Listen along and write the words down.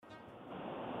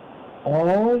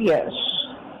Oh, yes.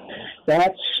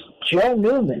 That's Joe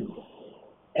Newman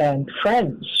and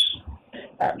friends,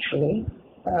 actually,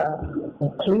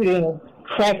 including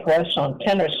Frank West on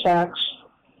tenor sax,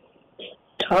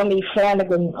 Tommy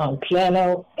Flanagan on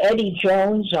piano, Eddie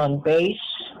Jones on bass,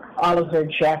 Oliver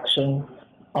Jackson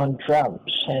on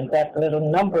drums. And that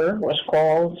little number was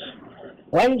called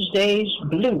Wednesday's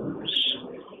Blues.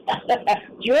 Do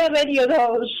you have any of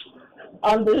those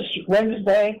on this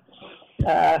Wednesday?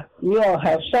 We all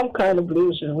have some kind of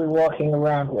blues that we're walking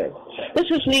around with. This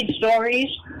is Lead Stories.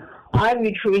 I'm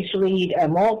Latrice Lead.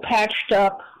 I'm all patched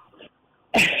up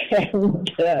and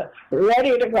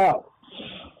ready to go.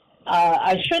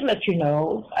 I should let you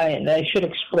know, and I should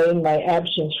explain my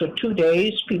absence for 2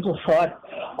 days. People thought,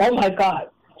 oh my God,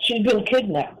 she's been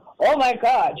kidnapped. Oh my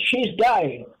God, she's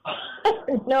dying.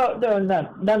 No,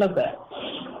 none of that.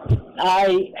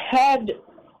 I had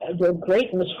the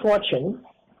great misfortune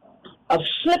of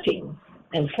slipping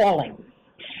and falling.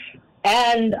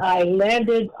 And I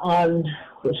landed on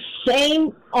the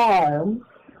same arm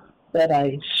that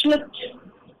I slipped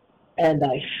and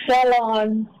I fell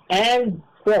on and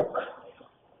broke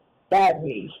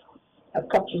badly a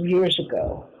couple of years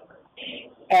ago.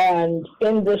 And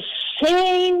in the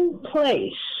same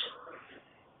place,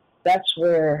 that's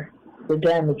where the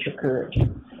damage occurred.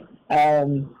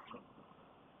 And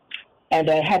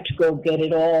I had to go get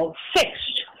it all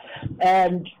fixed.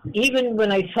 And even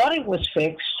when I thought it was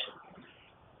fixed,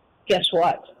 guess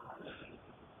what?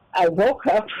 I woke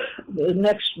up the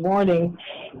next morning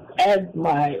and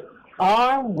my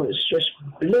arm was just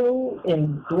blue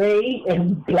and gray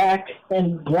and black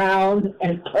and brown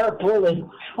and purple and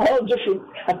all different,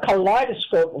 a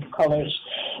kaleidoscope of colors.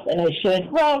 And I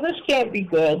said, well, this can't be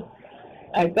good.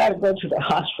 I've got to go to the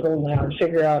hospital now and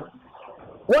figure out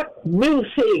what new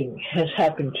thing has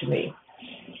happened to me.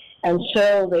 And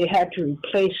so they had to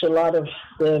replace a lot of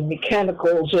the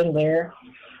mechanicals in there.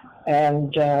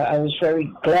 And I was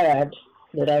very glad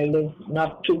that I lived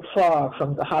not too far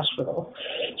from the hospital.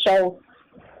 So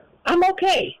I'm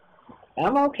okay.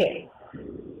 I'm okay.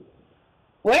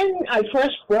 When I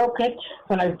first broke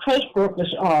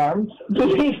this arm,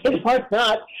 believe it or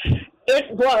not,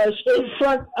 it was in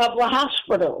front of the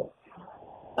hospital.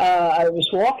 I was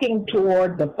walking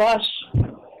toward the bus,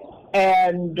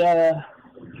 and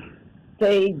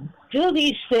they do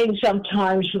these things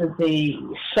sometimes with the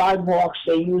sidewalks.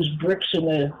 They use bricks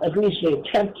at least they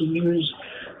attempt to use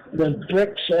the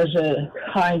bricks as a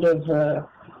kind of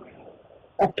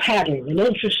a pattern, an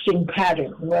interesting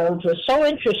pattern. Well, it was so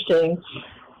interesting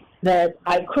that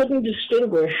I couldn't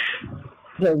distinguish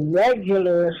the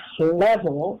regular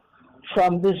level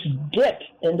from this dip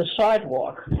in the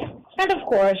sidewalk. And of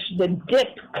course, the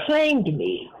dip claimed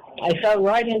me. I fell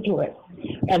right into it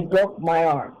and broke my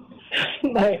arm.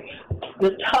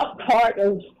 The top part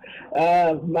of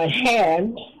my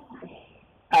hand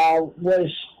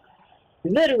was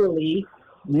literally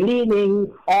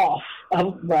leaning off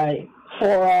of my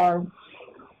forearm,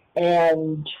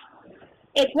 and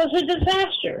it was a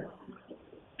disaster.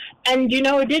 And,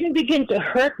 it didn't begin to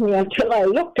hurt me until I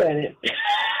looked at it.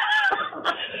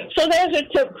 So there's a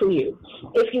tip for you.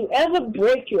 If you ever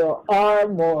break your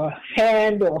arm or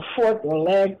hand or foot or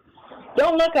leg,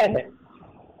 don't look at it.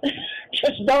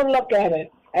 Just don't look at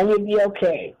it, and you'll be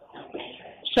okay.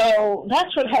 So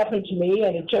that's what happened to me,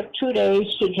 and it took 2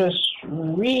 days to just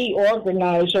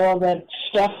reorganize all that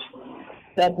stuff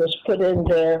that was put in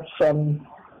there from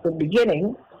the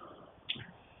beginning.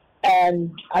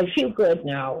 And I feel good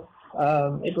now.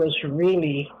 It was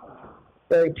really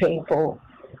very painful.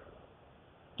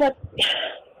 But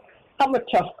I'm a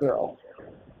tough girl.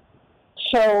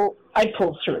 So I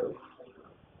pulled through.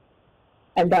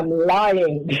 And I'm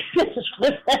lying.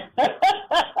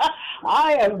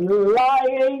 I am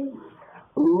lying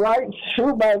right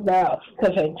through my mouth,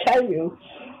 because I tell you,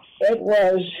 it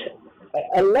was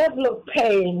a level of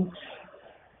pain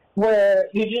where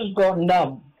you just go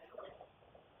numb.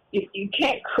 You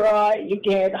can't cry, you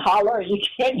can't holler, you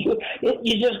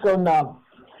just go numb.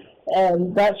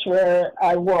 And that's where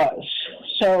I was.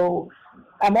 So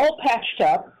I'm all patched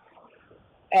up,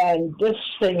 and this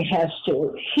thing has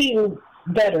to heal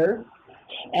better.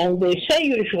 And they say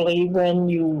usually when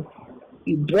you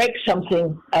break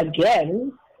something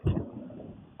again,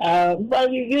 well,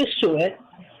 you're used to it,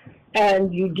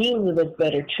 and you deal with it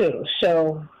better too.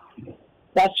 So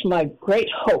that's my great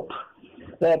hope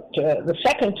that the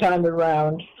second time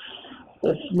around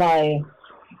with my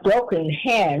broken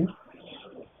hand,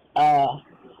 I'll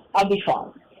be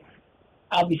fine.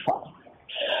 I'll be fine.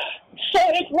 So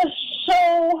it was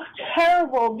so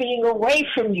terrible being away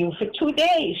from you for 2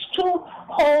 days, 2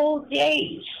 whole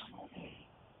days.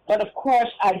 But of course,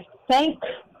 I thank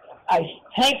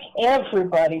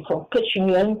everybody for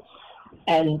pitching in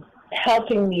and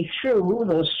helping me through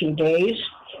those 2 days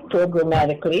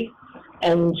programmatically,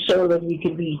 and so that we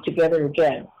could be together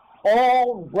again.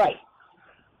 All right.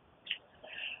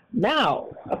 Now,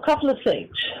 a couple of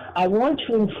things. I want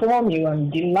to inform you, I'm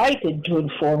delighted to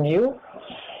inform you,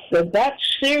 that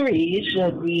series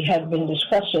that we have been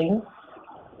discussing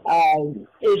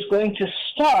is going to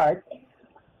start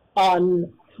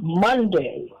on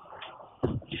Monday,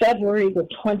 February the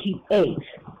 28th.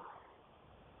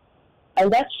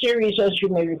 And that series, as you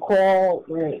may recall,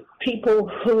 were people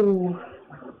who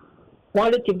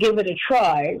wanted to give it a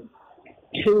try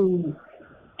to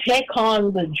take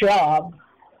on the job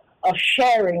of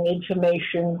sharing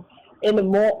information in a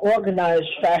more organized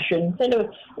fashion,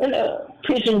 in a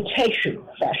presentation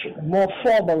fashion, more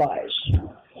formalized.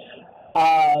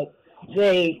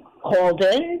 They called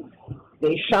in,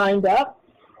 they signed up,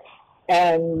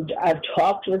 and I've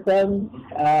talked with them.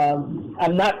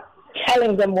 I'm not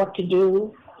telling them what to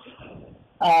do,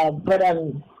 but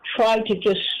I'm trying to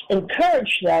just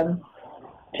encourage them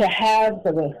to have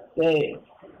the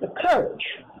courage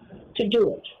to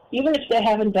do it, even if they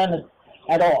haven't done it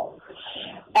at all.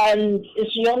 And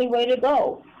it's the only way to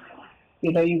go.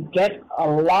 You know, you get a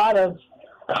lot of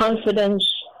confidence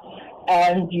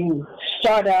and you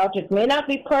start out. It may not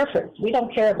be perfect. We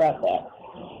don't care about that.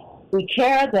 We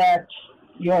care that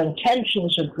your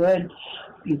intentions are good.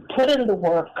 You put in the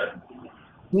work.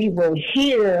 We will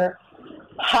hear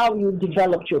how you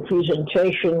developed your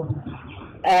presentation,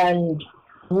 and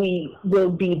we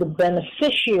will be the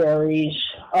beneficiaries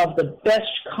of the best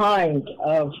kind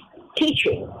of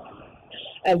teaching,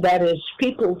 and that is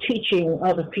people teaching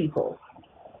other people.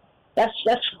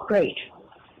 That's great.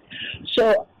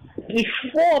 So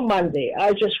before Monday,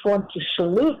 I just want to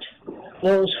salute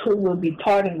those who will be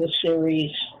part of the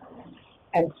series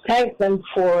and thank them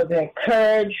for their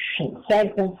courage and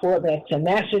thank them for their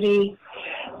tenacity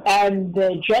and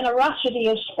their generosity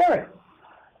of spirit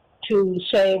to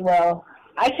say, well,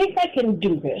 I think I can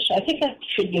do this. I think I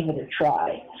should give it a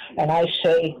try. And I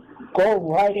say, go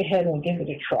right ahead and give it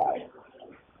a try.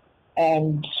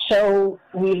 And so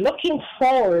we're looking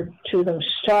forward to them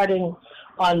starting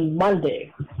on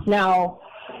Monday. Now,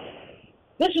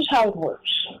 this is how it works.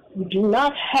 We do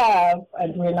not have,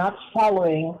 and we're not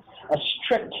following a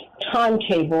strict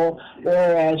timetable,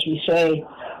 whereas we say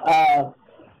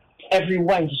every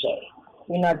Wednesday.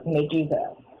 We're not going to do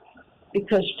that,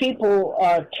 because people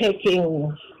are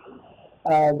taking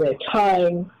their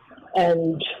time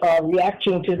and are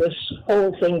reacting to this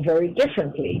whole thing very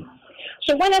differently.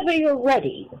 So whenever you're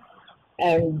ready,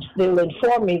 and they'll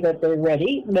inform me that they're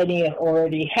ready, many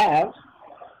already have,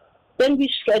 then we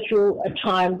schedule a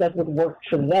time that would work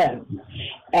for them,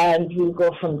 and we'll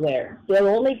go from there. They'll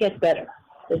only get better.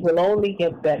 It will only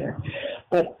get better.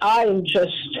 But I am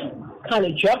just kind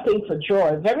of jumping for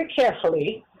joy very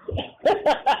carefully.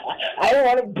 I don't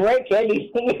want to break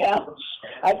anything else.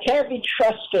 I can't be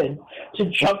trusted to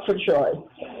jump for joy.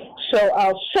 So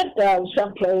I'll sit down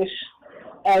someplace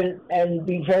and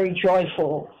be very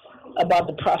joyful about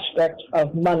the prospect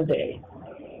of Monday.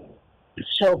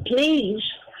 So please,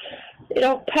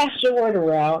 pass the word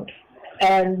around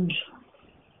and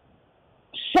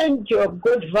send your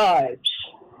good vibes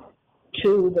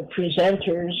to the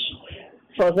presenters.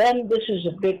 For them, this is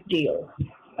a big deal.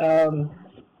 And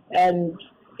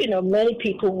many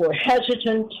people were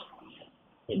hesitant.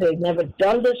 They've never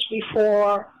done this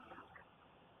before.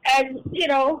 And,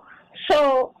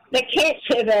 so they can't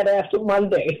say that after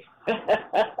Monday.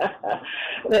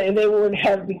 They would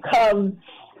have become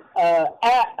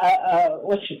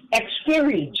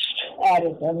experienced at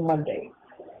it on Monday.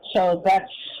 So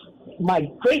that's my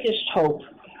greatest hope,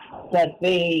 that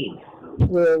they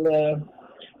will,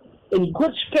 in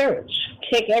good spirits,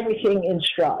 take everything in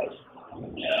stride.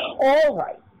 All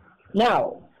right.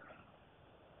 Now,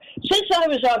 since I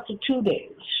was out for 2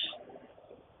 days,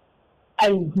 I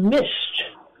missed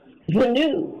the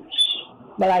news.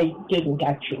 But I didn't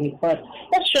actually, but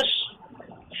let's just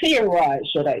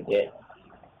theorize that I did.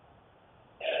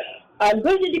 I'm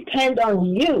going to depend on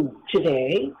you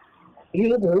today,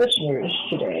 you the listeners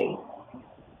today,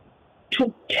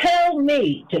 to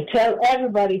tell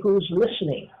everybody who's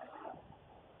listening,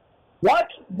 what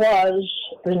was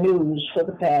the news for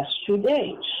the past 2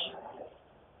 days?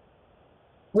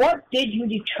 What did you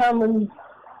determine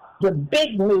the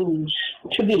big news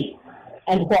to be,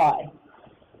 and why?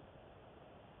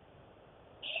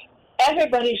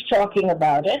 Everybody's talking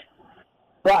about it,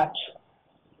 but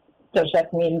does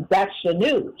that mean that's the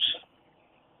news?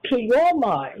 To your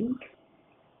mind,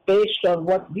 based on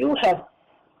what you have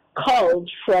culled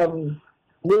from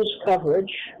news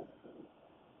coverage,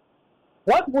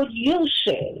 what would you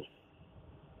say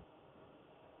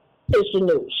is the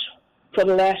news for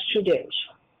the last 2 days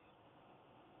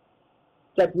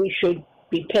that we should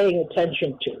be paying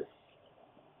attention to?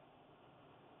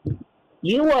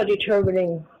 You are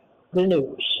determining the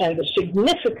news and the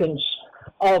significance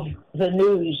of the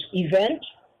news event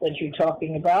that you're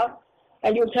talking about,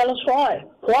 and you'll tell us why.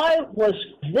 Why was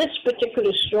this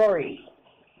particular story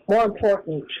more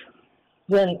important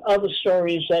than other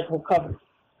stories that were covered?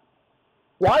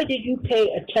 Why did you pay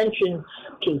attention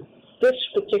to this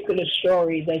particular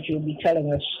story that you'll be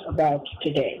telling us about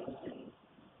today?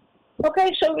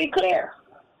 Okay, so be clear.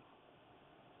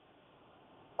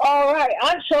 All right,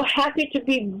 I'm so happy to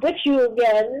be with you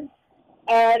again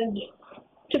and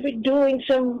to be doing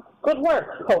some good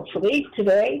work, hopefully,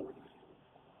 today.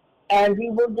 And we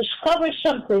will discover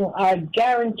something, I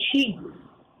guarantee you.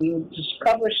 We will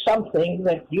discover something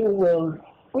that you will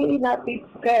really not be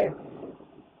prepared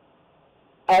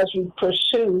as we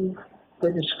pursue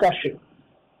the discussion.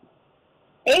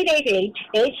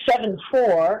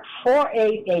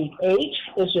 888-874-4888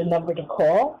 is the number to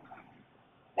call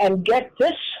and get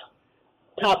this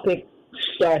topic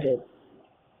started.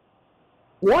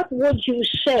 What would you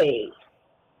say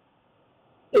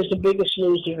is the biggest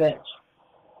news event?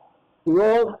 We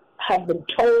all have been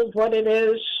told what it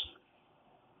is,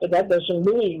 but that doesn't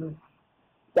mean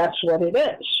that's what it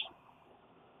is.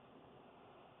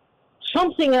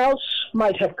 Something else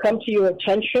might have come to your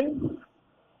attention,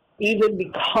 either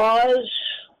because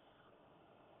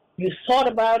you thought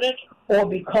about it or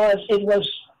because it was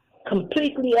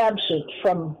completely absent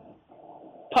from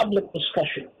public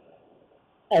discussion.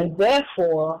 And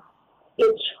therefore,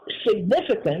 its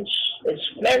significance, its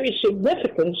very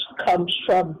significance, comes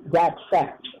from that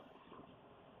fact.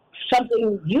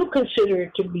 Something you consider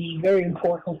to be very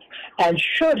important and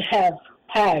should have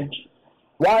had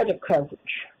wider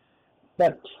coverage.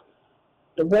 But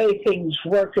the way things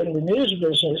work in the news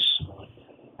business,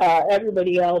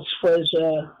 everybody else was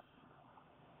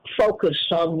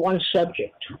focused on one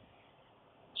subject.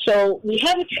 So we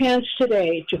have a chance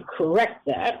today to correct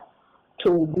that,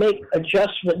 to make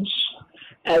adjustments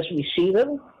as we see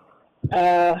them.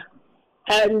 And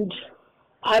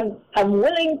I'm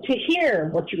willing to hear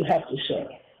what you have to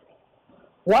say.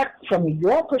 What, from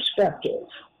your perspective,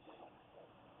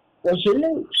 was the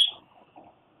news?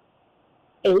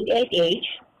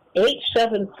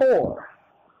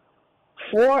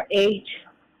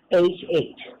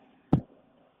 888-874-4888.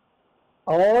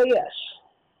 Oh, yes.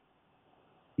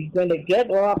 We're going to get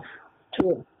off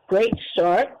to a great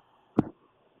start,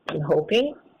 I'm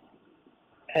hoping.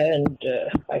 And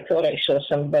I thought I saw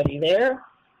somebody there.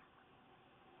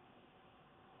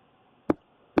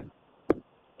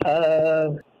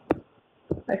 I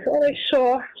thought I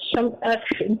saw some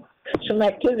action, some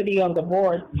activity on the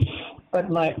board, but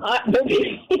maybe I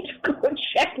need to go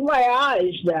check my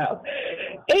eyes now.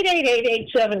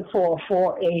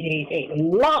 888-874-4888.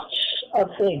 Lots of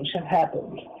things have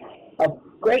happened of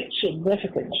great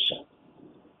significance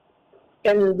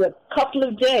in the couple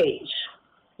of days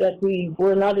that we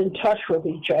were not in touch with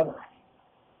each other.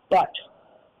 But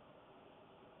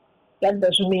that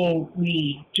doesn't mean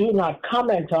we do not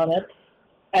comment on it,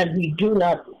 and we do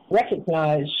not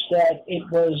recognize that it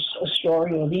was a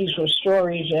story, or these were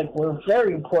stories that were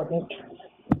very important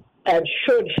and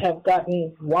should have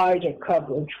gotten wider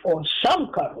coverage, or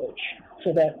some coverage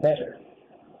for that matter.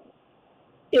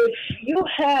 If you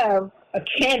have a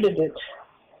candidate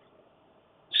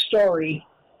story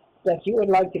that you would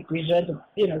like to present,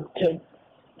 to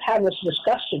have us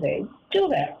discuss today, do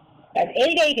that at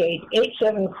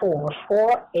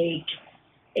 888-874-4888.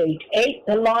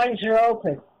 The lines are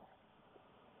open.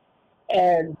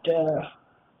 And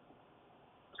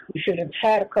we should have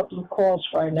had a couple of calls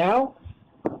by now.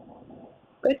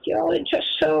 But y'all are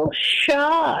just so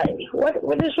shy.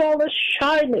 What is all this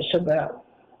shyness about?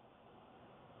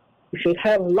 We should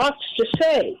have lots to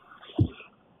say.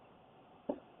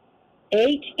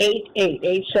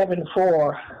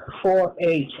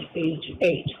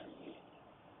 888-874-4888.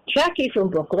 Jackie from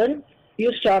Brooklyn,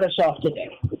 you start us off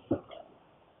today.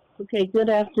 Okay, good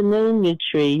afternoon,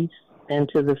 Yatrice, and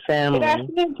to the family. Good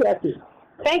afternoon, Jackie.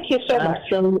 Thank you so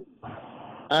much.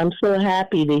 I'm so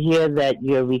happy to hear that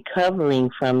you're recovering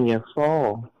from your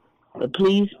fall. But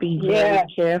please be very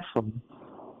careful.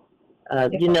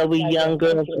 We young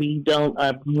girls,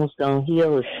 our bones don't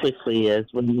heal as quickly as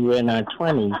when we were in our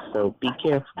 20s, so be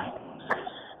careful.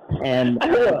 And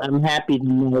I'm happy to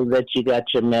know that you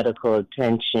got your medical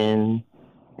attention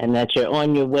and that you're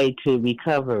on your way to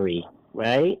recovery,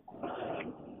 right?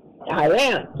 I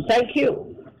am. Thank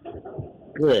you.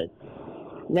 Good.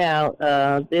 Now,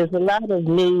 there's a lot of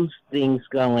news things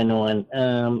going on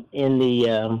in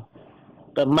the,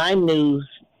 but my news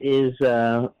is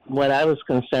what I was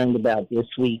concerned about this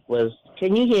week was.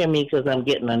 Can you hear me? Because I'm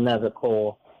getting another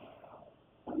call.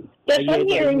 Yes, I'm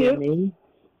hearing you. Me?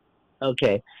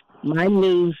 Okay. My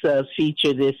news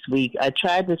feature this week, I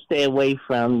tried to stay away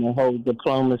from the whole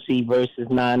diplomacy versus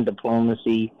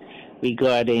non-diplomacy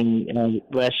regarding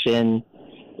Russian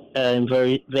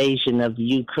invasion of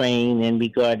Ukraine and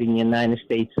regarding the United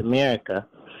States of America.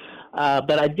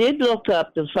 But I did look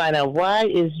up to find out why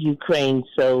is Ukraine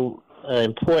so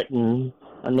important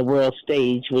on the world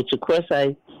stage, which of course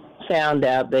I found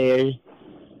out they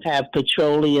have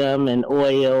petroleum and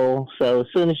oil. So as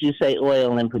soon as you say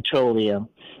oil and petroleum,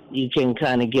 you can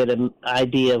kind of get an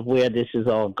idea of where this is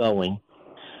all going.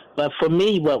 But for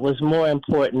me, what was more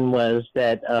important was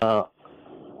that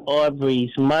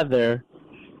Aubrey's mother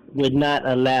would not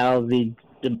allow the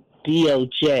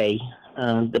DOJ,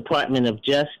 Department of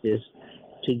Justice,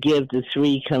 to give the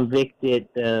 3 convicted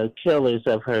killers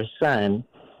of her son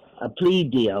a plea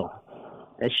deal.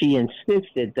 She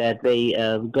insisted that they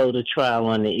go to trial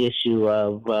on the issue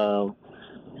of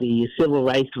the civil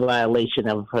rights violation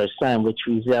of her son, which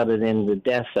resulted in the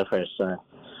death of her son.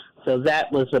 So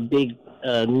that was a big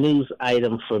news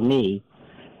item for me.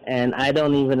 And I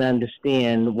don't even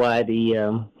understand why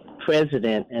the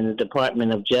president and the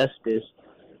Department of Justice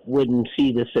wouldn't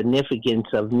see the significance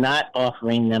of not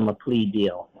offering them a plea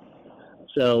deal.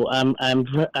 So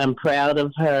I'm proud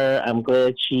of her. I'm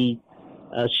glad she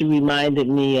reminded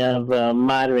me of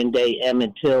modern day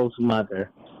Emmett Till's mother,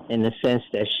 in the sense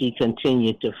that she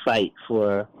continued to fight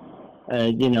for,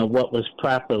 what was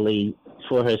properly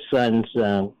for her son's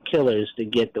killers to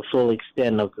get the full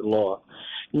extent of the law.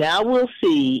 Now we'll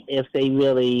see if they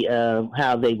really,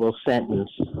 how they will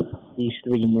sentence these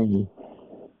 3 men.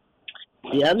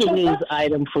 The other news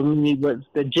item for me was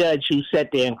the judge who sat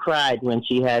there and cried when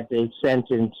she had to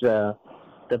sentence the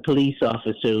police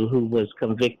officer who was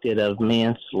convicted of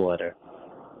manslaughter.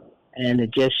 And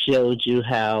it just showed you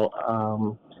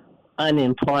how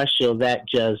unimpartial that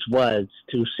judge was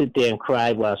to sit there and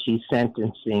cry while she's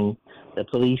sentencing the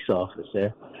police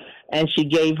officer. And she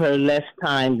gave her less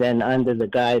time than under the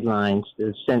guidelines,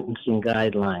 the sentencing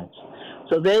guidelines.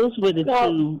 So those were the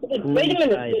 2 Wait a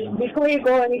minute. Items. Before you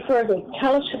go any further,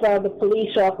 tell us about the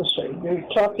police officer. You're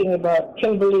talking about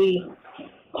Kimberly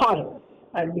Potter,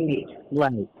 I believe.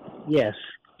 Right, yes.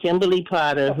 Kimberly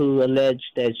Potter, who alleged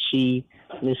that she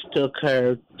mistook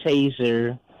her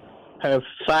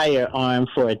firearm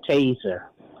for a taser,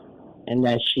 and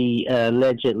that she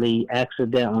allegedly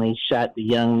accidentally shot the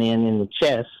young man in the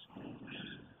chest.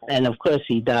 And of course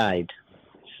he died.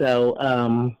 So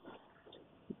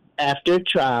after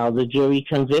trial, the jury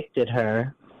convicted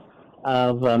her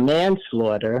of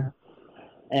manslaughter,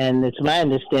 and it's my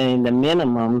understanding the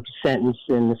minimum sentence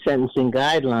in the sentencing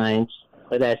guidelines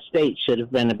for that state should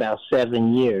have been about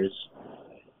 7 years.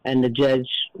 And the judge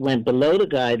went below the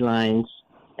guidelines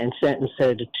and sentenced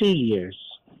her to 2 years.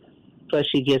 Plus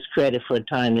she gets credit for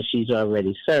time that she's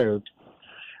already served.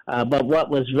 But what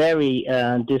was very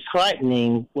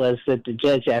disheartening was that the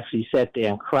judge actually sat there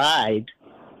and cried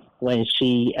when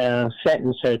she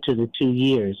sentenced her to the 2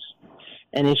 years.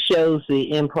 And it shows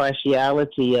the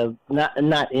impartiality of,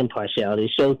 not impartiality,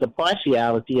 it shows the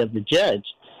partiality of the judge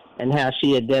and how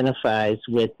she identifies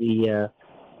with the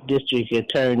district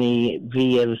attorney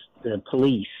via the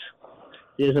police.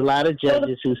 There's a lot of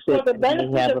judges who sit... For the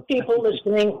benefit of people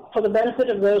listening, for the benefit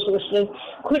of those listening,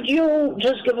 could you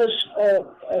just give us a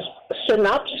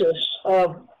synopsis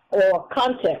of or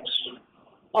context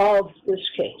of this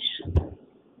case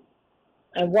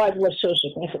and why it was so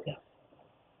significant?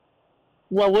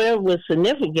 Well, where it was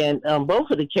significant on both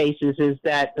of the cases is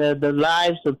that the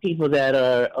lives of people that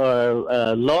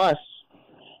are lost.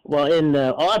 Well, in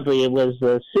the Aubrey, it was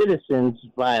citizens'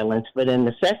 violence, but in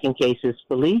the second case, it's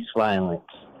police violence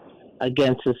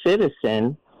against a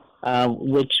citizen,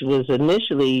 which was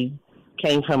initially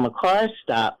came from a car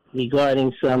stop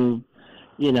regarding some,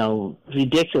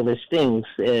 ridiculous things.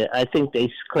 I think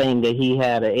they claimed that he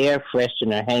had an air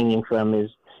freshener hanging from his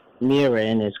mirror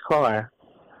in his car,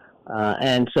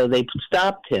 and so they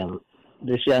stopped him,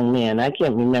 this young man. I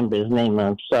can't remember his name.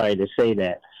 I'm sorry to say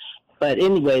that. But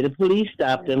anyway, the police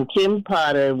stopped him. Kim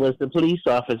Potter was the police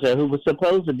officer who was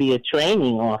supposed to be a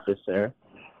training officer.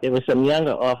 There were some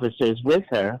younger officers with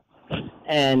her.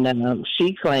 And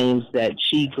she claims that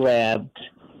she grabbed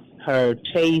her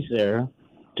taser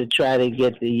to try to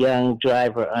get the young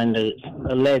driver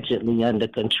allegedly under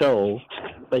control.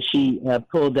 But she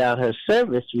pulled out her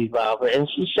service revolver and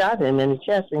she shot him in the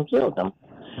chest and killed him.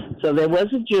 So there was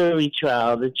a jury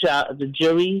trial. The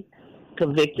jury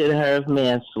convicted her of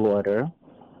manslaughter.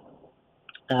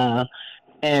 And,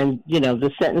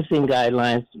 the sentencing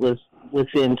guidelines was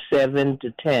within 7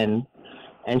 to 10.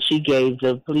 And she gave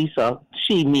the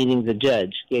she, meaning the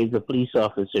judge, gave the police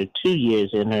officer 2 years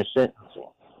in her sentencing.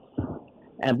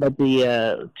 But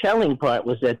the telling part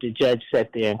was that the judge sat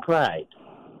there and cried.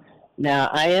 Now,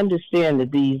 I understand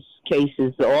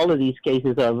that all of these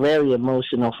cases are very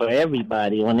emotional for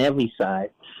everybody on every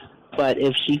side. But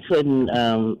if she couldn't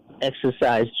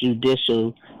exercise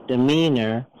judicial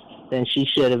demeanor, then she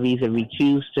should have either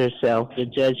recused herself, the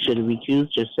judge should have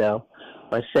recused herself,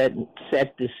 or set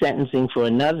the sentencing for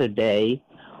another day,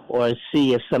 or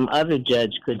see if some other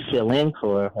judge could fill in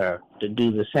for her to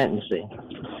do the sentencing.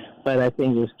 But I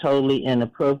think it was totally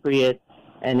inappropriate,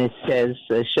 and it shows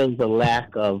a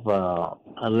lack of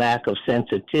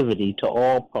sensitivity to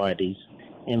all parties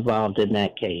involved in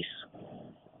that case.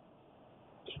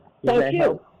 Thank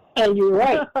you. And you're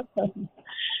right.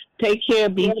 Take care.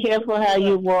 Be careful how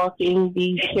you're walking.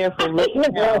 Be careful looking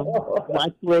down.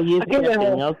 Watch where you're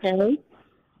stepping, okay?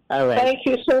 All right. Thank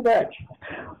you so much.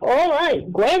 All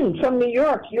right. Gwen from New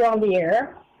York, you're on the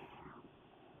air.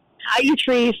 Hi,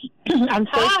 Utrice. I'm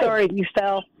so sorry you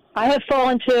fell. I have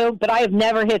fallen too, but I have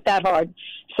never hit that hard.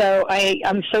 So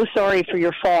I'm so sorry for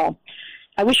your fall.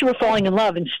 I wish you were falling in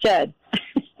love instead.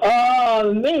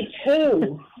 Oh, me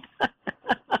too.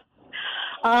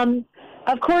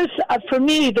 Of course, for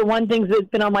me, the one thing that's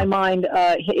been on my mind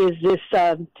is this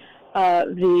the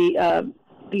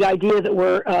idea that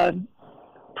we're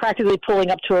practically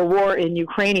pulling up to a war in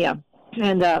Ukraine,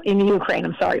 and in Ukraine.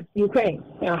 I'm sorry, Ukraine.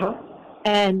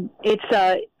 And it's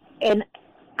and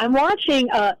I'm watching.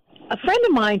 A friend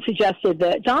of mine suggested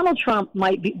that Donald Trump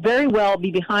might very well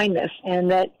be behind this,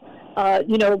 and that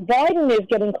Biden is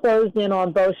getting closed in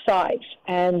on both sides,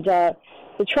 and the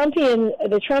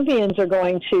Trumpians are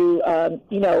going to,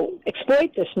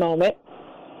 exploit this moment.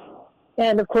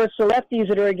 And, of course, the lefties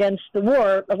that are against the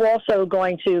war are also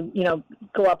going to,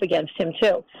 go up against him,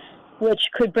 too, which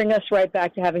could bring us right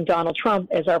back to having Donald Trump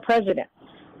as our president.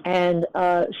 And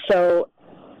so,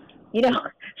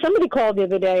 somebody called the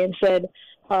other day and said,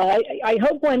 I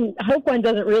hope one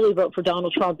doesn't really vote for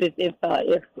Donald Trump if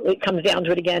it comes down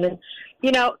to it again. And,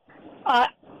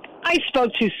 I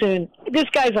spoke too soon. This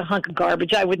guy's a hunk of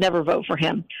garbage. I would never vote for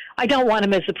him. I don't want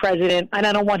him as the president, and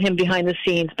I don't want him behind the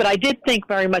scenes. But I did think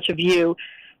very much of you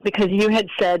because you had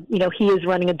said, he is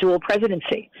running a dual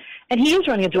presidency. And he is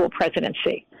running a dual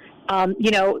presidency.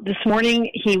 This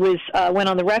morning he went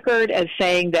on the record as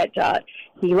saying that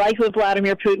he liked what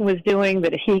Vladimir Putin was doing,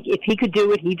 that if he could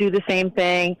do it, he'd do the same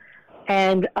thing.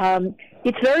 And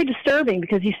it's very disturbing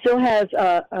because he still has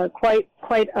quite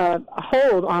a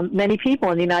hold on many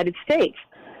people in the United States.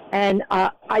 And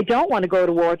I don't want to go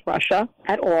to war with Russia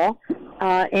at all.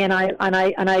 And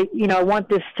I want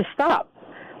this to stop.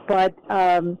 But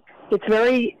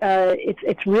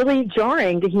it's really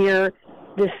jarring to hear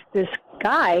this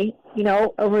guy,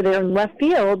 over there in left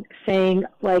field saying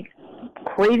like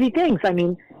crazy things. I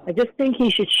mean, I just think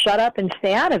he should shut up and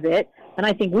stay out of it. And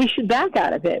I think we should back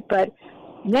out of it. But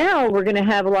now we're going to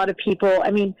have a lot of people. I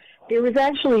mean, there was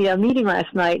actually a meeting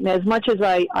last night, and as much as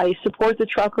I support the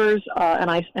truckers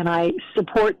and I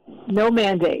support no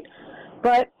mandate,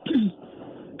 but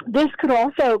this could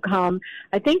also come.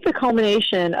 I think the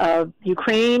culmination of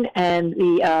Ukraine and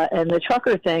the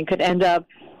trucker thing could end up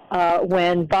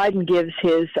when Biden gives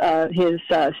his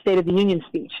State of the Union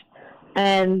speech,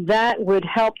 and that would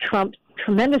help Trump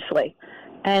tremendously.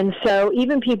 And so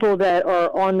even people that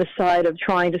are on the side of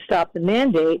trying to stop the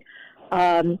mandate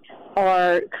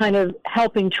are kind of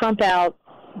helping Trump out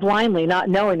blindly, not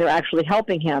knowing they're actually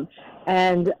helping him.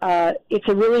 And it's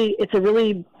a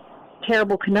really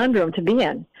terrible conundrum to be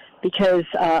in because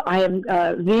I am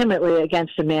vehemently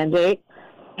against the mandate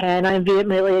and I'm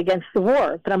vehemently against the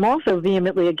war. But I'm also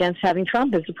vehemently against having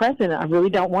Trump as the president. I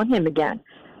really don't want him again.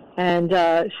 And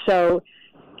so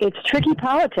it's tricky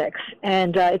politics,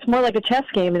 and it's more like a chess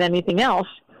game than anything else.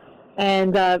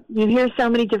 And you hear so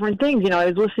many different things. I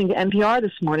was listening to NPR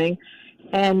this morning,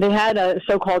 and they had a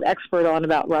so-called expert on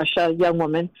about Russia, a young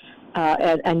woman,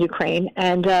 and Ukraine.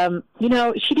 And,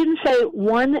 she didn't say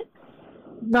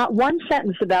not one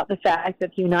sentence about the fact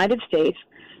that the United States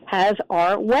has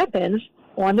our weapons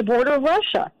on the border of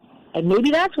Russia. And maybe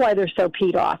that's why they're so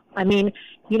peed off. I mean,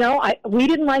 we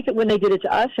didn't like it when they did it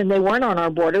to us, and they weren't on our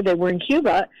border. They were in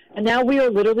Cuba, and now we are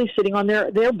literally sitting on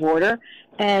their border.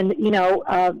 And,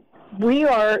 we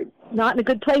are not in a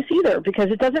good place either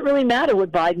because it doesn't really matter what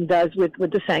Biden does with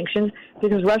the sanctions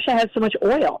because Russia has so much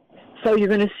oil. So you're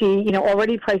going to see,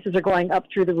 already prices are going up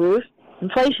through the roof.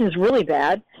 inflation is really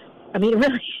bad. I mean,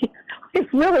 it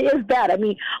really is bad. I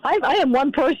mean, I am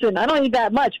one person. I don't eat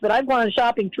that much, but I've gone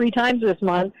shopping 3 times this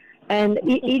month, and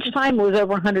each time was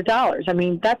over $100. I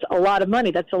mean, that's a lot of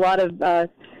money. That's a lot of,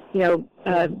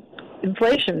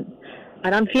 inflation,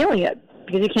 and I'm feeling it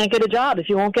because you can't get a job if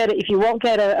you won't get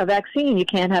a vaccine. You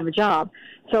can't have a job.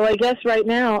 So I guess right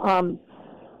now,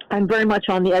 I'm very much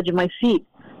on the edge of my seat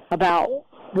about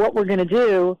what we're going to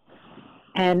do.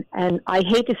 And I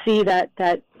hate to see that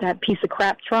piece of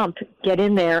crap Trump get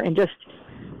in there and just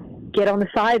get on the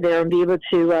side there and be able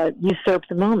to usurp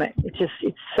the moment. It's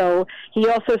so. He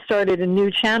also started a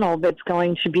new channel that's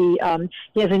going to be.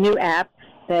 He has a new app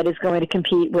that is going to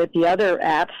compete with the other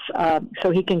apps,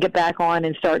 so he can get back on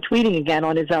and start tweeting again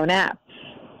on his own app.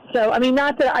 So I mean,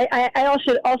 not that I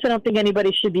also don't think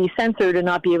anybody should be censored or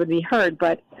not be able to be heard,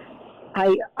 but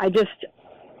I just.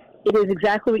 It is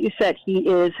exactly what you said. He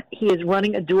is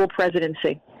running a dual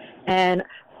presidency, and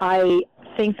I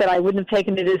think that I wouldn't have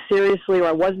taken it as seriously, or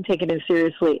I wasn't taking it as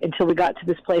seriously until we got to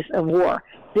this place of war.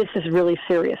 This is really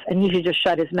serious, and he should just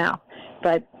shut his mouth.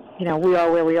 But we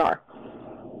are where we are.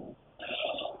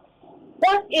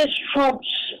 What is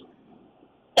Trump's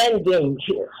end game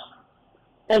here,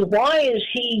 and why is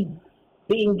he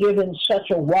being given such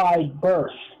a wide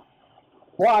berth,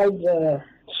 wide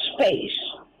space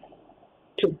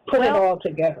to put it all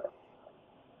together?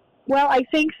 Well, I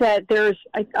think that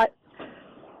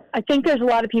I think there's a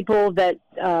lot of people that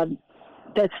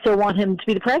still want him to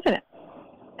be the president,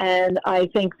 and I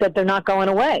think that they're not going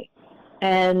away.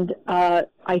 And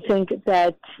I think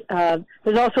that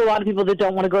there's also a lot of people that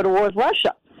don't want to go to war with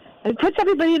Russia. It puts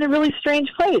everybody in a really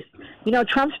strange place.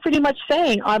 Trump's pretty much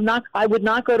saying, I would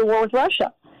not go to war with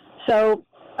Russia. So,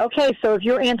 okay, so if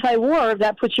you're anti-war,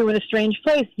 that puts you in a strange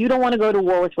place. You don't want to go to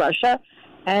war with Russia,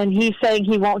 and he's saying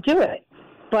he won't do it.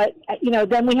 But,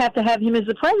 then we have to have him as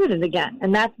the president again,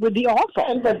 and that would be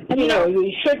awful. But,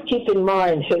 you should keep in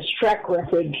mind his track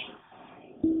record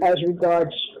as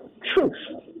regards truth.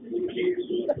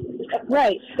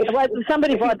 Right.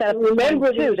 Somebody brought that up.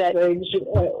 Remember too that things,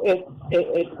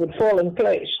 it would fall in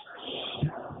place.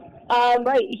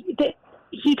 Right.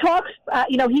 He talks.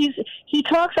 He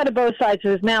talks out of both sides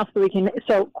of his mouth,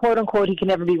 so quote unquote he can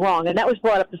never be wrong, and that was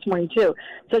brought up this morning too.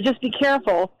 So just be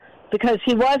careful, because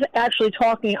he was actually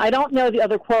talking. I don't know the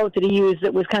other quote that he used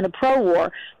that was kind of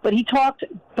pro-war, but he talked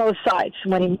both sides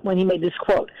when he made this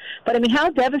quote. But I mean, how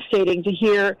devastating to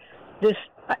hear this.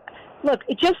 Look,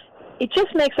 it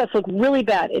just makes us look really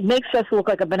bad. It makes us look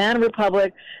like a banana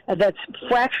republic that's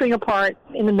fracturing apart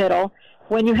in the middle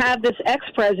when you have this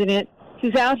ex-president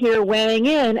who's out here weighing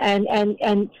in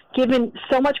and given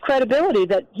so much credibility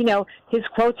that, his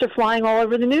quotes are flying all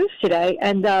over the news today.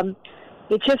 And I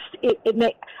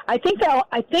think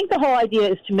the whole idea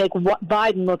is to make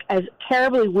Biden look as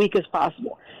terribly weak as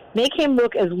possible. Make him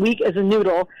look as weak as a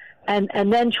noodle, and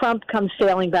then Trump comes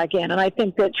sailing back in. And I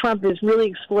think that Trump is really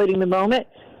exploiting the moment,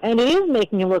 and it is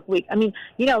making him look weak. I mean,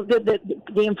 the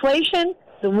inflation,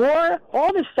 the war,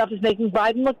 all this stuff is making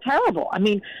Biden look terrible. I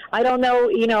mean, I don't know,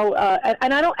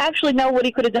 and I don't actually know what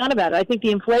he could have done about it. I think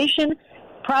the inflation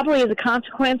probably is a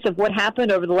consequence of what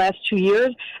happened over the last 2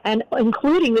 years, and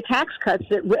including the tax cuts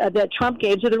that Trump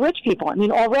gave to the rich people. I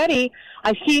mean, already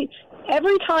I see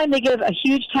every time they give a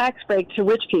huge tax break to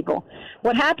rich people,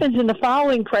 what happens in the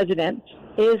following president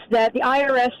is that the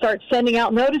IRS starts sending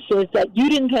out notices that you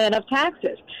didn't pay enough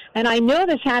taxes. And I know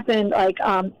this happened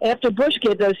after Bush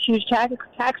gave those huge tax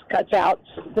cuts out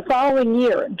the following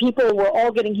year, and people were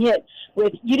all getting hit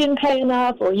with, you didn't pay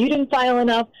enough or you didn't file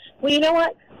enough. Well, you know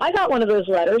what? I got one of those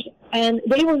letters, and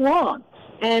they were wrong.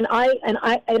 And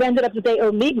it ended up that they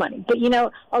owed me money. But,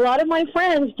 a lot of my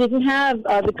friends didn't have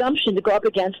the gumption to go up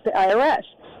against the IRS.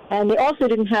 And they also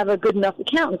didn't have a good enough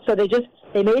accountant. So they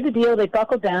made the deal, they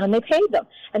buckled down, and they paid them.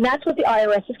 And that's what the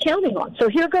IRS is counting on. So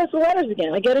here goes the letters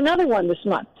again. I get another one this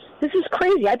month. This is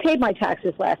crazy. I paid my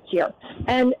taxes last year.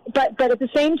 But at the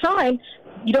same time,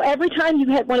 every time you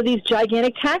get one of these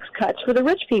gigantic tax cuts for the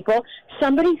rich people,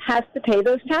 somebody has to pay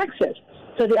those taxes.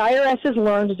 So the IRS has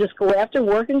learned to just go after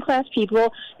working-class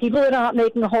people that are not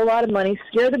making a whole lot of money,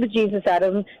 scare the bejesus out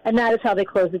of them, and that is how they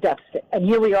close the deficit. And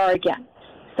here we are again.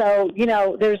 So,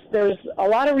 there's a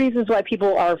lot of reasons why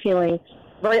people are feeling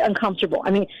very uncomfortable.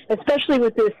 I mean, especially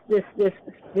with this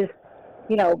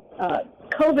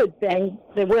COVID thing,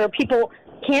 where people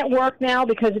can't work now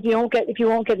because if you won't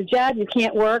get a job, you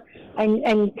can't work,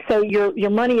 and so your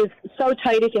money is so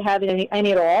tight if you have any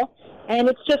at all, and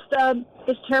it's just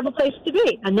it's a terrible place to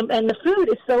be, and the food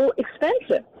is so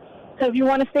expensive. So if you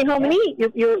want to stay home and eat,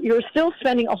 you're still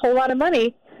spending a whole lot of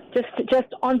money just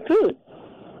on food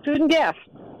and gas.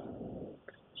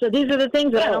 So these are the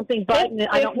things that I don't think Biden,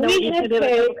 I don't know if he's going to be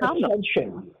able to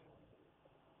attention.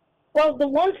 Well, the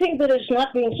one thing that is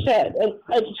not being said,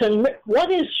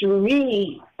 what is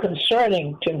really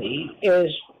concerning to me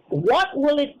is what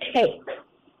will it take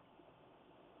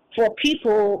for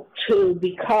people to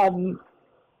become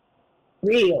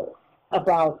real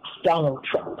about Donald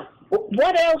Trump?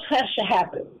 What else has to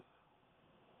happen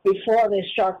before they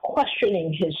start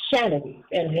questioning his sanity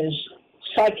and his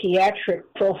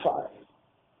psychiatric profile?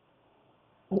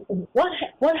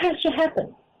 What has to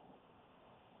happen?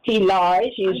 He lies.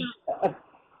 He's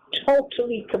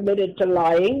totally committed to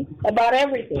lying about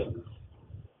everything.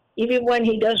 Even when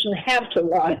he doesn't have to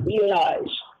lie, he lies.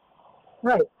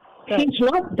 Right. He's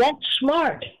not that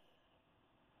smart.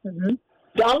 Mm-hmm.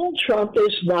 Donald Trump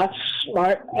is not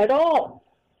smart at all.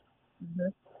 Mm-hmm.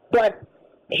 But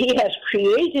he has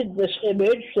created this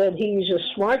image that he's a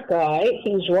smart guy.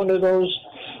 He's one of those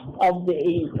of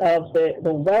the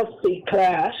wealthy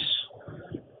class,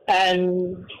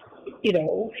 and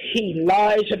he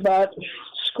lies about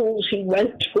schools he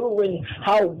went to and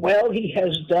how well he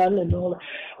has done and all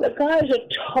that. The guy's a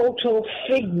total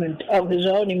figment of his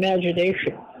own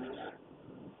imagination.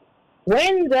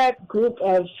 When that group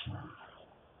of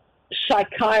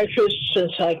psychiatrists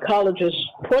and psychologists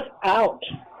put out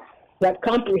that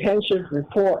comprehensive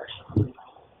report,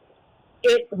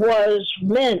 it was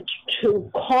meant to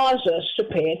cause us to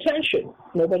pay attention.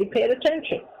 Nobody paid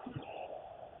attention.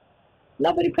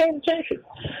 Nobody paid attention.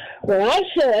 When I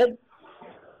said,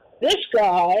 this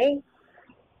guy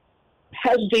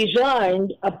has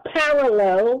designed a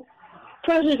parallel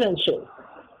presidency.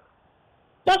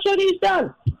 That's what he's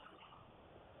done.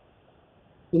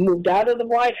 He moved out of the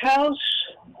White House.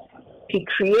 He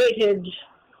created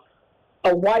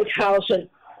a White House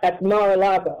at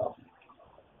Mar-a-Lago,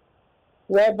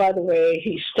 where, by the way,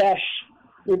 he stashed,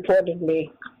 reportedly,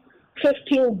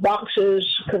 15 boxes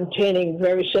containing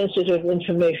very sensitive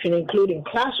information, including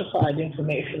classified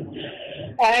information.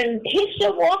 And he's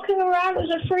still walking around as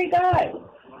a free guy.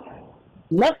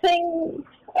 Nothing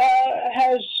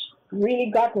has really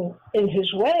gotten in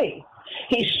his way.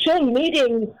 He's still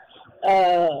meeting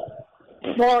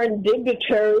foreign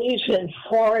dignitaries and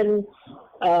foreign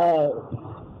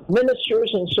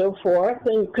ministers and so forth,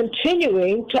 and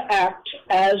continuing to act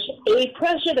as a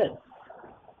president.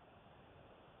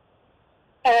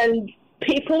 And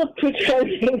people are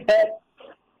pretending that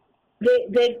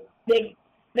they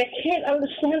can't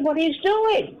understand what he's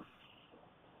doing.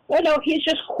 Well, no, he's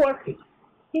just quirky.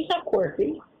 He's not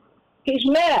quirky. He's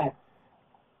mad.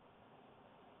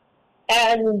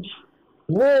 And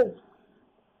with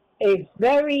a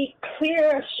very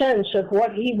clear sense of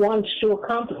what he wants to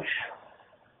accomplish,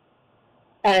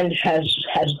 and has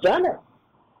done it,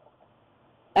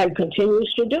 and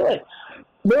continues to do it.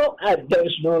 No,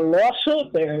 there's no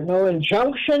lawsuit, there are no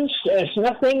injunctions, there's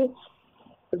nothing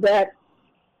that,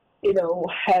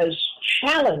 has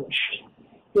challenged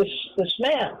this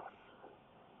man.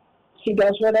 He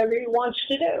does whatever he wants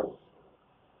to do.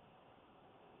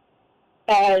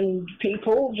 And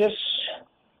people just,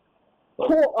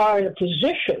 who are in a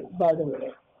position, by the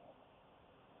way,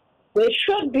 they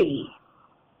should be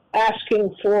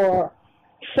asking for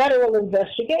federal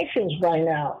investigations by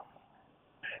now.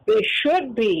 They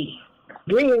should be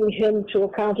bringing him to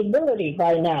accountability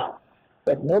by now,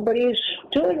 but nobody's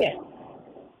doing it.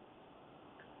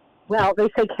 Well, they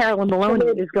say Carolyn Maloney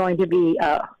is going to be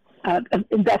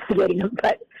investigating him,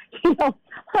 but,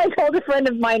 I told a friend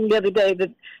of mine the other day that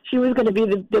she was going to be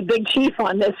the big chief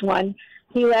on this one.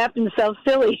 He laughed himself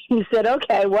silly. He said,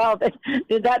 okay, well,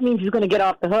 that means he's going to get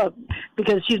off the hook,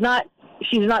 because she's not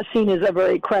seen as a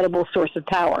very credible source of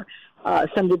power,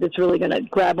 somebody that's really going to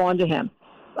grab onto him.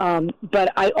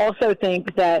 But I also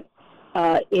think that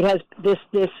it has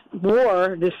this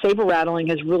war, this saber rattling,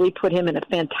 has really put him in a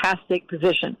fantastic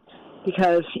position,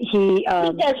 because he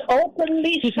has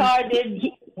openly sided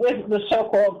with the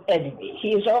so-called enemy.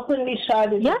 He has openly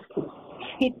sided with Putin.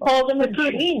 He called him a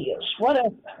genius. What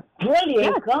a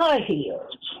brilliant guy he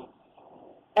is.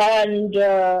 And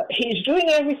he's doing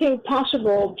everything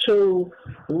possible to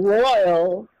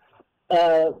roil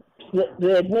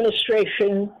the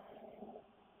administration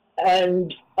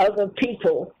and other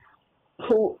people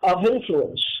who of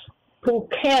influence, who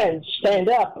can stand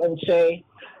up and say,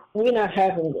 we're not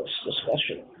having this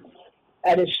discussion.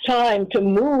 And it's time to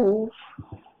move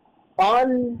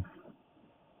on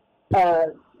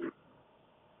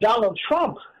Donald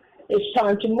Trump. It's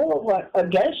time to move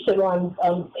against him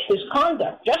on his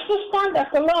conduct. Just his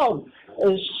conduct alone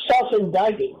is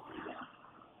self-indicting.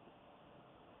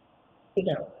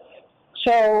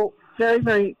 So very,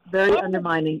 very, very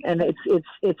undermining, and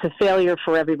it's a failure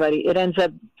for everybody. It ends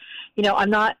up, I'm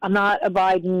not a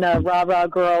Biden rah-rah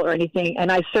girl or anything,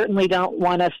 and I certainly don't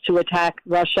want us to attack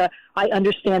Russia. I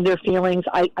understand their feelings.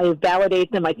 I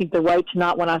validate them. I think they're right to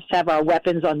not want us to have our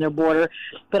weapons on their border,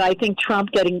 but I think Trump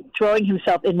throwing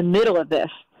himself in the middle of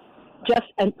this,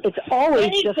 and it's always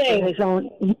just for his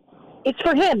own. It's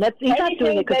for him. He's not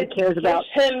doing it because he cares about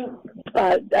him.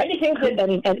 Anything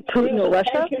and Putin or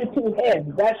Russia. To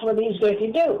him, that's what he's going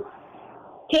to do.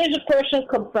 Here's a person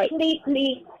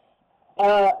completely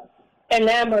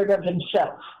enamored of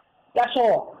himself. That's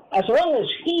all. As long as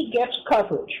he gets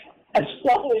coverage, as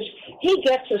long as he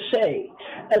gets a say,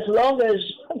 as long as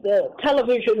the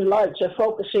television lights are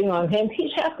focusing on him,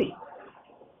 he's happy.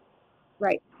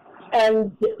 Right.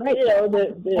 And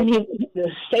the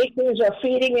statements are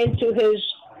feeding into his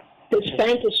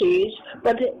fantasies,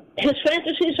 but his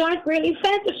fantasies aren't really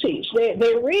fantasies.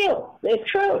 They're real. They're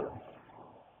true.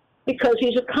 Because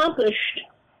he's accomplished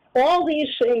all these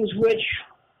things which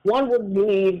one would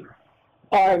believe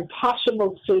are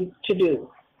impossible to do.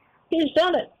 He's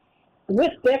done it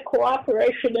with their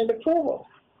cooperation and approval.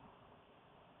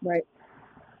 Right.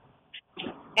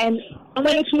 And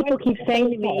many people keep saying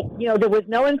to me, there was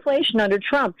no inflation under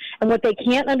Trump. And what they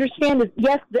can't understand is,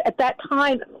 yes, at that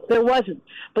time there wasn't.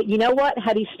 But you know what?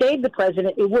 Had he stayed the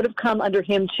president, it would have come under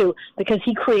him too, because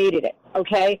he created it,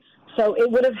 okay? So it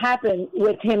would have happened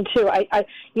with him too.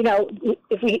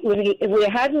 If we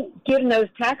hadn't given those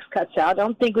tax cuts out, I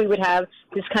don't think we would have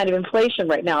this kind of inflation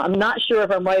right now. I'm not sure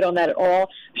if I'm right on that at all.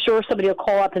 I'm sure somebody will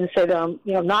call up and say that I'm,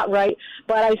 not right.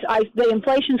 But the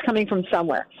inflation's coming from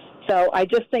somewhere. So I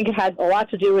just think it had a lot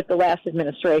to do with the last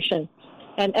administration,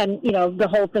 and the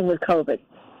whole thing with COVID.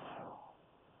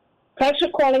 Thanks for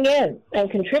calling in and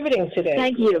contributing today.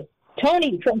 Thank you,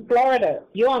 Tony from Florida.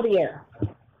 You're on the air.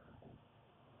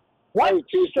 What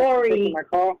story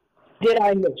did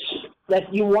I miss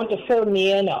that you want to fill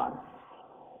me in on?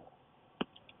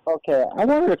 Okay, I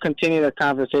wanted to continue the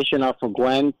conversation off of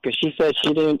Gwen, because she said she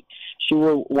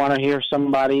would want to hear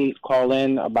somebody call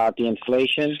in about the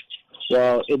inflation.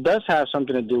 Well, it does have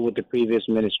something to do with the previous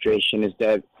administration, is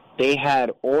that they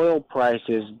had oil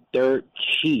prices dirt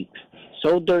cheap,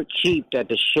 so dirt cheap that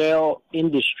the shale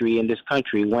industry in this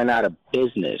country went out of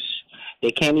business.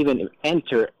 They can't even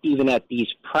enter even at these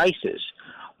prices.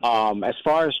 As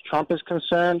far as Trump is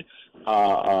concerned,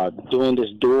 doing this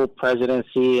dual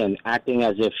presidency and acting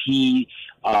as if he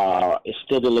is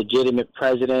still the legitimate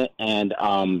president and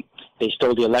they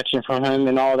stole the election from him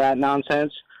and all that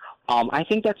nonsense, I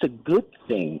think that's a good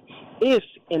thing if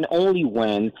and only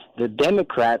when the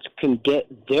Democrats can get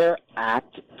their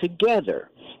act together.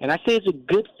 And I say it's a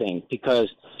good thing because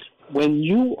when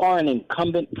you are an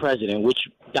incumbent president, which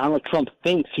Donald Trump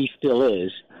thinks he still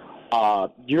is,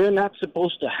 you're not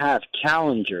supposed to have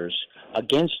challengers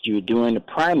against you during the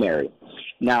primary.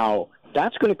 Now,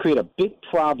 that's going to create a big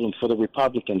problem for the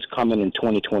Republicans coming in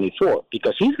 2024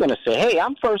 because he's going to say, hey,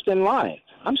 I'm first in line.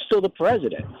 I'm still the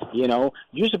president.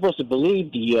 You're supposed to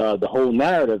believe the whole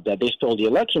narrative that they stole the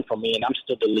election from me and I'm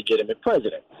still the legitimate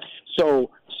president. So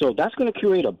that's going to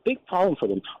create a big problem for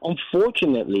them.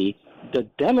 Unfortunately, the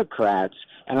Democrats,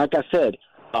 and like I said,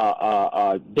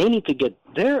 they need to get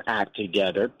their act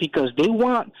together because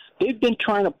they've been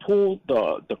trying to pull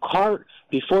the cart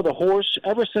before the horse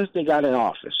ever since they got in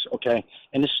office, okay?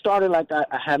 And it started like I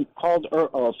had called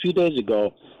a few days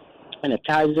ago, and it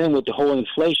ties in with the whole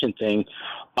inflation thing.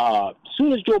 As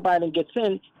soon as Joe Biden gets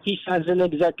in, he signs an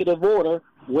executive order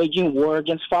waging war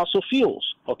against fossil fuels,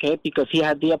 okay? Because he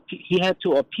had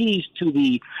to appease to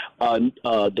the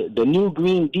new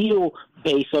Green Deal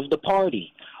base of the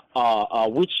party,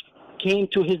 which came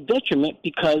to his detriment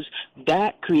because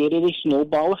that created a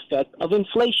snowball effect of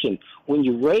inflation. When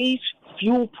you raise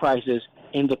fuel prices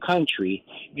in the country,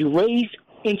 you raise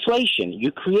inflation.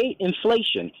 You create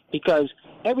inflation because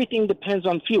everything depends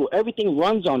on fuel. Everything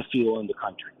runs on fuel in the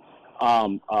country.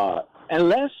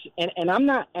 Unless, and I'm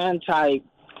not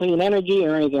anti-clean energy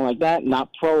or anything like that, not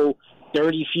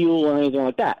pro-dirty fuel or anything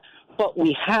like that. But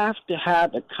we have to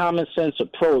have a common sense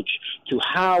approach to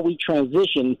how we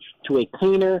transition to a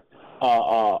cleaner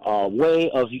way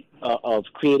of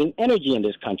creating energy in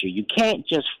this country. You can't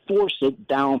just force it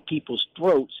down people's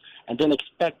throats and then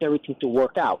expect everything to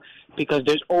work out. Because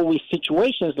there's always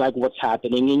situations like what's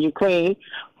happening in Ukraine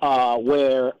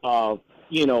where,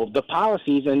 the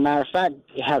policies, and matter of fact,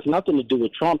 it has nothing to do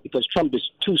with Trump because Trump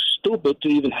is too stupid to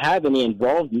even have any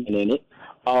involvement in it.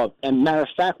 And matter of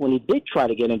fact, when he did try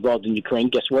to get involved in Ukraine,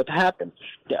 guess what happened?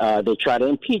 They tried to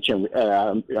impeach him.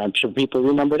 I'm sure people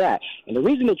remember that. And the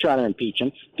reason they tried to impeach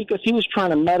him, because he was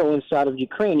trying to meddle inside of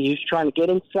Ukraine. He was trying to get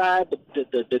inside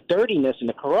the dirtiness and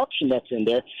the corruption that's in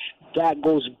there. That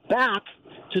goes back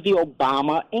to the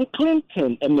Obama and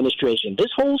Clinton administration.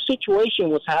 This whole situation,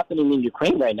 what's happening in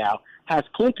Ukraine right now, has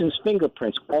Clinton's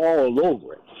fingerprints all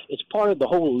over it. It's part of the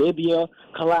whole Libya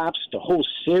collapse, the whole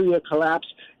Syria collapse.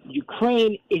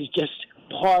 Ukraine is just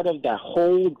part of that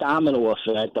whole domino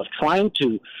effect of trying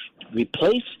to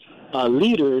replace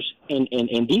leaders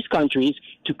in these countries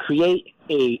to create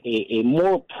a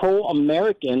more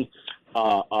pro-American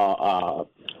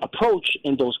approach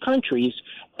in those countries.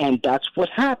 And that's what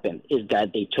happened, is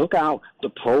that they took out the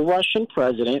pro-Russian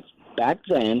president back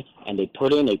then, and they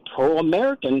put in a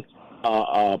pro-American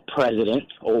president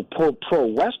or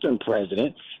pro-Western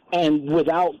president, and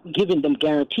without giving them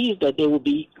guarantees that they will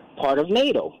be part of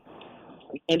NATO.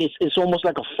 And it's almost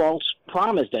like a false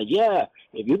promise that, yeah,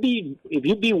 if you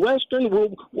be Western,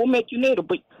 we'll make you NATO.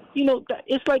 But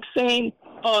it's like saying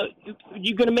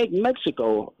you're going to make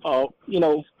Mexico,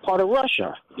 part of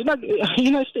Russia. The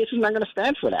United States is not going to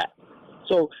stand for that.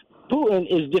 So Putin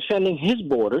is defending his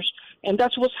borders, and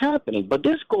that's what's happening. But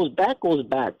this goes back.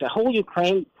 The whole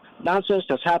Ukraine nonsense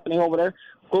that's happening over there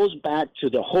goes back to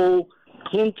the whole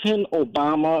Clinton,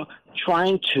 Obama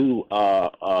trying to.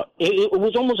 It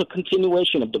was almost a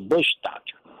continuation of the Bush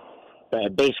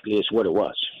doctrine. Basically, is what it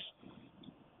was.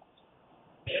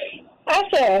 I have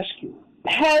to ask you: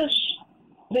 has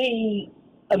the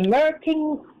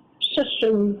American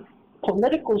system,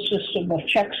 political system of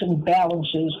checks and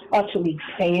balances, utterly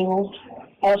failed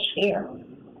us here?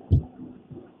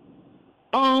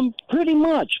 Pretty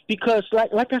much, because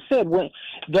like I said, when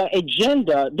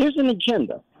there's an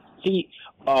agenda. See,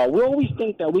 we always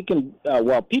think that we can.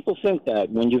 People think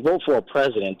that when you vote for a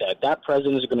president, that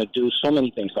president is going to do so many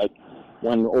things. Like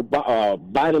when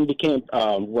Biden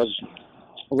was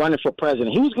running for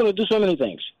president, he was going to do so many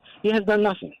things. He has done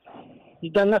nothing.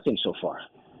 He's done nothing so far.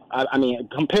 I mean,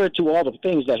 compared to all the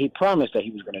things that he promised that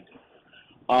he was going to do.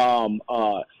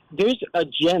 There's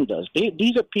agendas.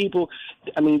 These are people.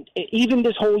 I mean, even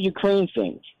this whole Ukraine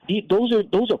thing. Those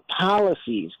are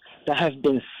policies that have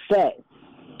been set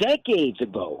decades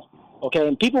ago. Okay,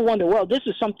 and people wonder, well, this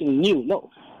is something new. No,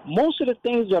 most of the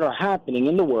things that are happening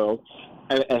in the world,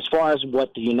 as far as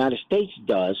what the United States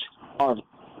does,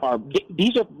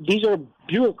 these are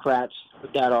bureaucrats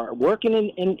that are working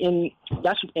in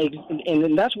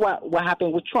that's what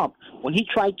happened with Trump when he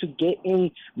tried to get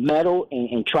in meddle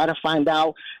and try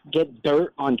to get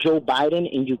dirt on Joe Biden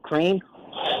in Ukraine.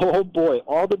 Oh boy,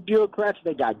 all the bureaucrats,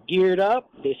 they got geared up.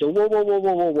 They said,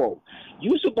 whoa.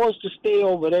 You're supposed to stay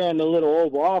over there in the little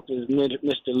Oval Office,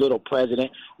 Mr. Little President.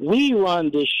 We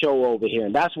run this show over here.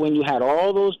 And that's when you had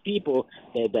all those people,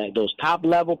 those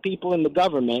top-level people in the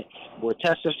government were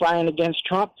testifying against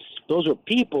Trump. Those were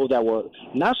people that were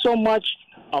not so much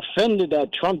offended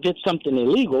that Trump did something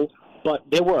illegal, but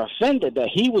they were offended that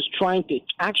he was trying to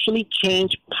actually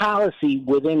change policy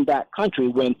within that country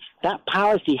when that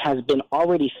policy has been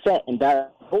already set and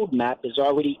that roadmap is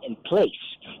already in place.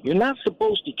 You're not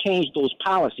supposed to change those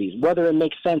policies, whether it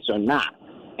makes sense or not.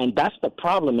 And that's the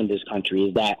problem in this country,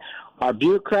 is that our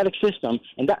bureaucratic system,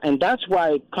 and that's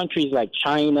why countries like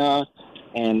China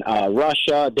and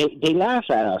Russia, they laugh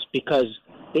at us, because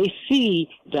they see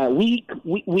that we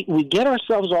get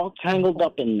ourselves all tangled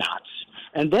up in knots.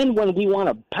 And then when we want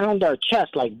to pound our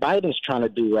chest like Biden's trying to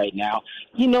do right now,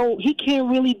 he can't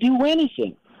really do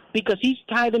anything, because he's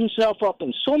tied himself up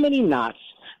in so many knots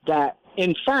that,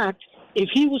 in fact, if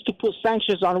he was to put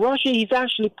sanctions on Russia, he's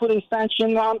actually putting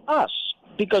sanctions on us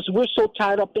because we're so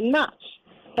tied up in knots.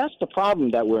 That's the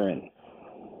problem that we're in.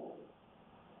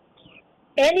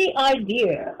 Any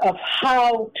idea of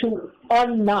how to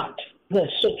unknot the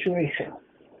situation?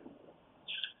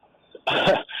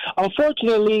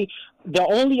 Unfortunately, the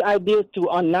only idea to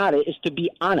unknot it is to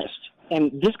be honest.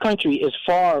 And this country is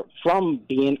far from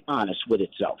being honest with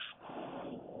itself.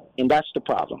 And that's the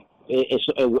problem.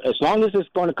 As long as it's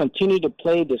going to continue to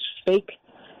play this fake,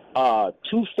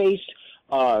 two-faced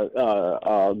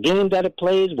game that it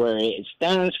plays, where it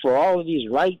stands for all of these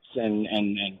rights and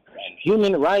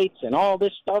human rights and all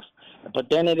this stuff, but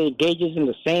then it engages in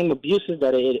the same abuses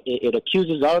that it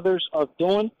accuses others of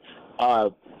doing,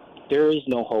 there is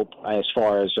no hope as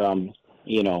far as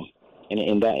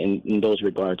in those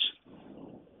regards.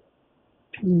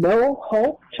 No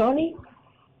hope, Tony?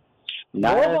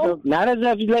 Not as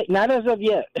of yet. Not as of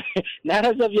yet.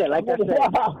 Like I said,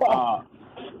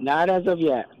 not as of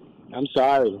yet. I'm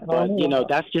sorry, but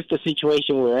that's just the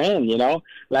situation we're in.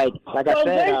 Like I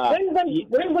said.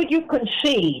 When would you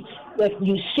concede that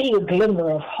you see a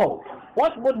glimmer of hope?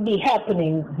 What would be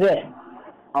happening then?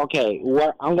 Okay,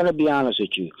 I'm going to be honest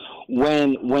with you.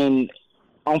 When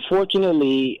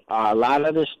unfortunately, a lot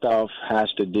of this stuff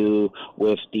has to do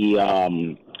with the,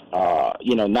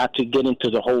 not to get into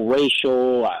the whole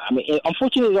racial. I mean,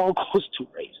 unfortunately, it all goes to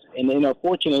race, and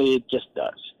unfortunately, it just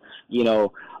does.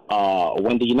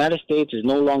 When the United States is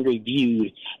no longer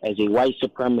viewed as a white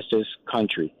supremacist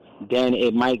country, then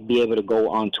it might be able to go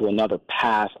on to another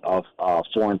path of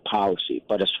foreign policy.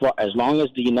 But as long as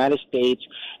the United States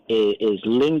is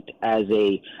linked as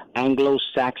a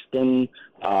Anglo-Saxon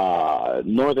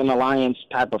Northern Alliance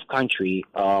type of country,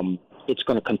 it's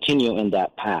going to continue in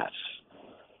that path.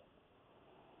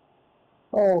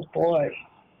 Oh boy!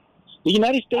 The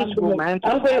United States romanticized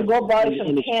I'm going to go buy some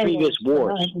in its previous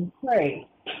wars. And pray.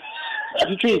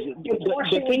 You're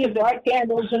forcing me to buy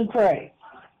candles and pray.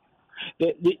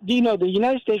 The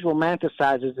United States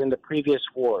romanticizes in the previous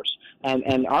wars, and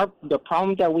the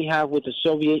problem that we have with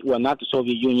not the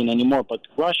Soviet Union anymore, but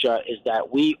Russia, is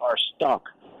that we are stuck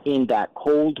in that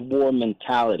Cold War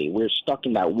mentality. We're stuck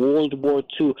in that World War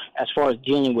II as far as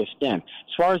dealing with them.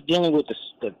 As far as dealing with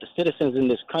the citizens in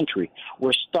this country,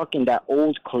 we're stuck in that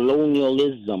old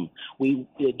colonialism.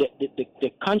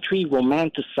 The country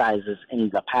romanticizes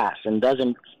in the past and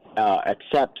doesn't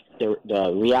accept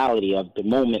the reality of the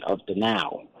moment of the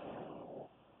now.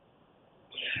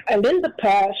 And in the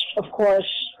past, of course,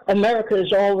 America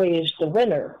is always the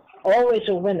winner, always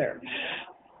a winner.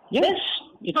 Yeah. This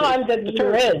time that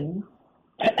we're in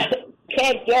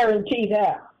can't guarantee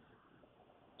that.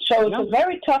 So it's a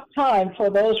very tough time for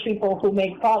those people who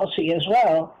make policy as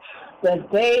well,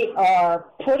 that they are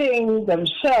putting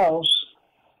themselves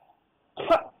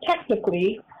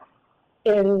technically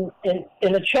in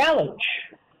a challenge.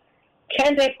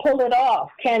 Can they pull it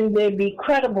off? Can they be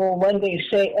credible when they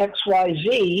say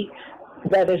XYZ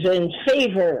that is in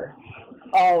favor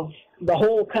of the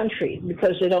whole country?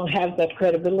 Because they don't have that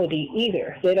credibility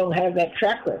either. They don't have that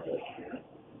track record.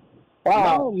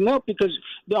 Wow. No, because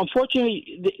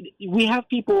unfortunately, we have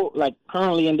people like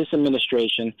currently in this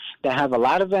administration that have a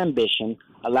lot of ambition,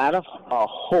 a lot of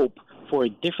hope for a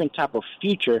different type of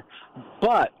future,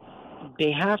 but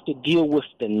they have to deal with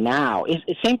the now. It's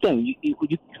the same thing.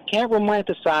 You can't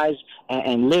romanticize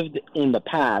and live in the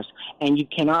past, and you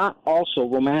cannot also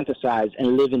romanticize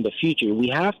and live in the future. We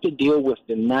have to deal with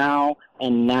the now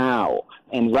and now.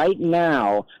 And right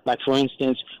now, like for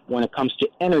instance, when it comes to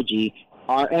energy,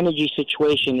 our energy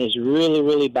situation is really,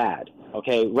 really bad.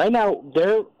 Okay, right now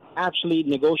they're actually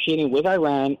negotiating with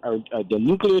Iran or the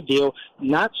nuclear deal,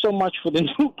 not so much for the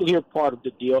nuclear part of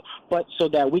the deal, but so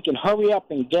that we can hurry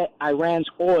up and get Iran's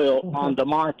oil on the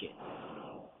market.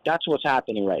 That's what's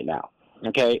happening right now.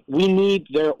 Okay, we need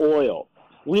their oil.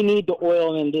 We need the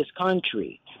oil in this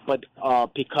country, but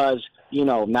because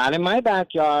not in my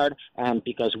backyard, and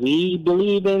because we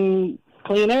believe in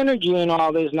clean energy and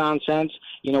all this nonsense,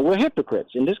 we're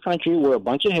hypocrites. In this country, we're a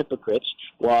bunch of hypocrites.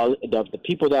 Well, the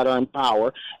people that are in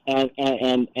power, and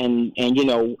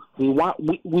we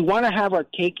want to have our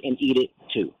cake and eat it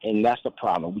too, and that's the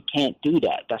problem. We can't do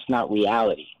that. That's not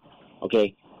reality.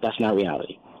 Okay, that's not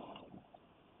reality.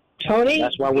 Tony,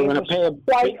 that's why we're going to pay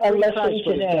quite a lesson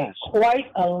today.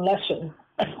 Quite a lesson,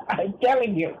 I'm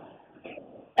telling you.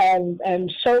 And I'm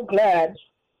so glad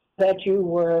that you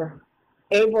were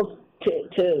able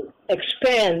to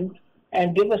expand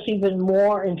and give us even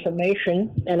more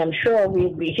information, and I'm sure we'll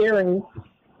be hearing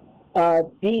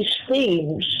these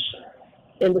themes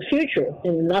in the future,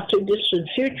 in the not-too-distant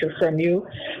future from you,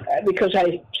 because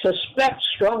I suspect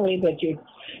strongly that you're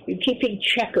keeping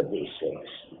check of these things.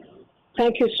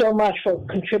 Thank you so much for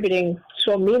contributing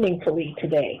so meaningfully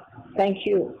today. Thank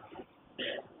you.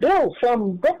 Bill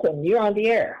from Brooklyn, you're on the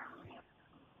air.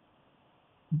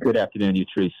 Good afternoon,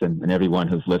 Utrice, and everyone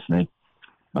who's listening.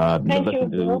 Thank you,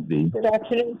 Bill. Good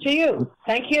afternoon to you.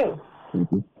 Thank you. Thank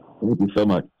you. Thank you so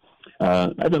much.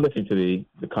 I've been listening to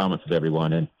the comments of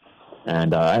everyone,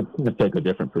 and I'm going to take a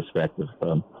different perspective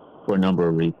for a number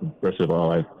of reasons. First of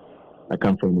all, I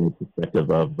come from the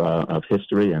perspective of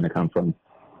history, and I come from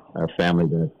a family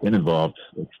that's been involved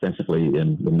extensively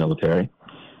in the military.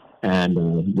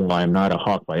 And while I'm not a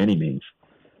hawk by any means,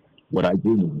 what I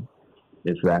do know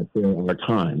is that there are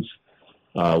times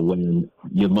when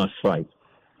you must fight.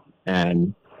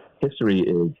 And history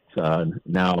is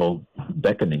now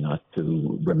beckoning us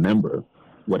to remember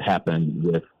what happened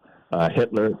with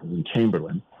Hitler and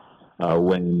Chamberlain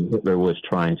when Hitler was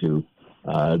trying to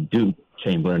dupe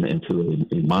Chamberlain into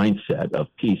a mindset of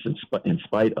peace in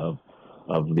spite of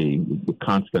of the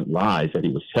constant lies that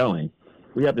he was telling.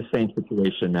 We have the same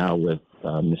situation now with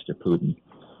Mr. Putin,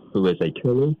 who is a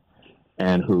killer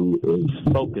and who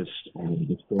is focused on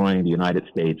destroying the United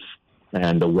States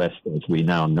and the West as we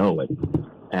now know it.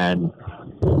 And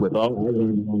with all I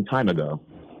learned a long time ago,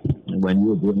 when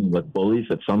you're dealing with bullies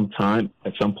at some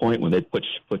point, when they put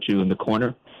you in the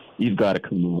corner, you've got to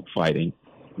come out fighting.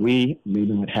 We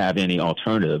don't have any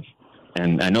alternative.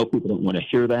 And I know people don't want to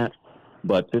hear that,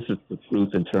 but this is the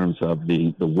truth in terms of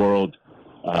the world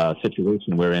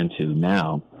situation we're into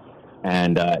now.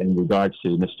 And in regards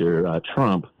to Mr.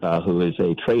 Trump, who is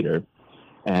a traitor,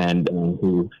 and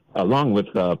who, along with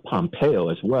Pompeo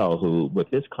as well, who, with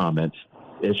his comments,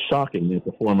 is shocking as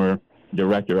a former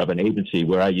director of an agency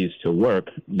where I used to work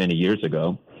many years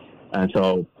ago. And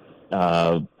so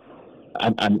I'm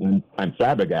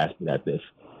flabbergasted at this.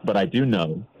 But I do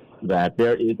know that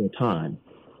there is a time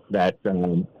that,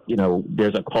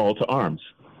 there's a call to arms.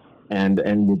 And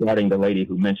regarding the lady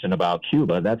who mentioned about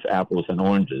Cuba, that's apples and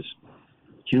oranges.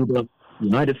 Cuba, the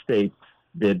United States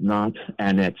did not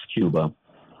annex Cuba.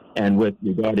 And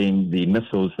regarding the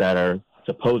missiles that are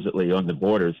supposedly on the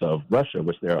borders of Russia,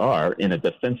 which there are, in a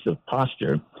defensive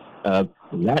posture,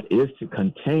 that is to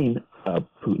contain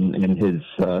Putin in his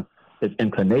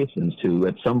inclinations to,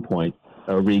 at some point,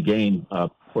 regain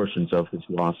portions of his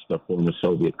lost former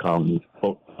Soviet colonies,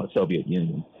 Soviet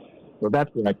Union. So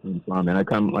that's where I come from, and I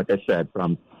come, like I said,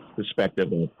 from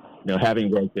perspective of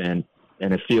having worked in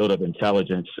a field of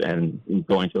intelligence and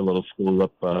going to a little school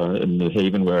up in New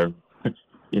Haven where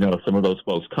some of those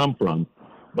folks come from.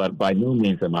 But by no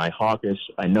means am I hawkish.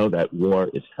 I know that war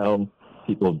is hell.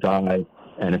 People die,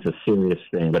 and it's a serious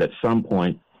thing. But at some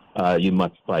point, you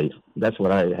must fight. That's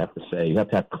what I have to say. You have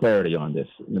to have clarity on this.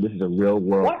 This is a real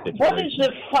world situation. What is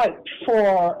the fight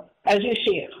for, as you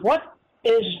see it? What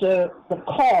is the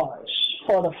cause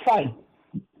for the fight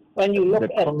when you look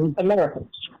at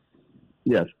Americans?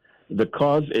 Yes. The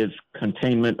cause is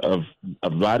containment of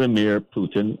Vladimir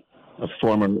Putin, a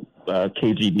former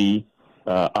KGB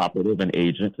operative and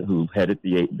agent who headed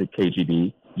the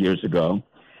KGB years ago,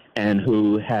 and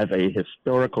who has a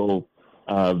historical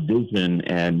vision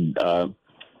and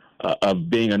of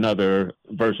being another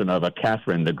version of a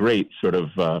Catherine the Great, sort of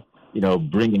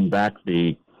bringing back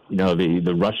the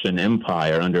Russian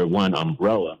Empire under one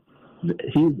umbrella.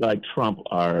 He, like Trump,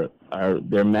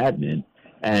 they're madmen,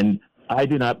 and I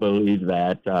do not believe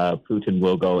that Putin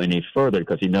will go any further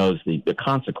because he knows the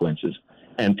consequences.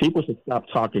 And people should stop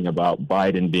talking about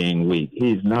Biden being weak.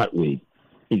 He's not weak.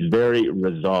 He's very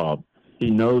resolved.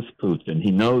 He knows Putin.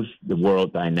 He knows the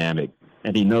world dynamic.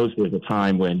 And he knows there's a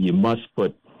time when you must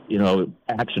put,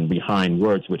 action behind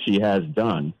words, which he has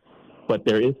done. But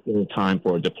there is still a time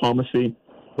for diplomacy.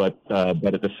 But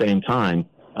at the same time,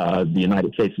 the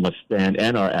United States must stand,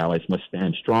 and our allies must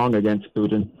stand strong against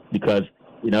Putin because,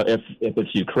 if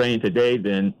it's Ukraine today,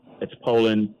 then it's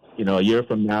Poland, a year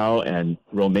from now, and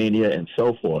Romania, and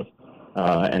so forth.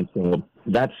 And so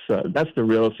that's the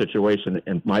real situation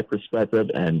in my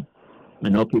perspective. And I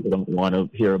know people don't want to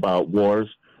hear about wars,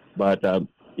 but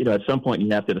at some point you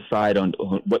have to decide on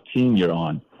what team you're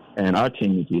on. And our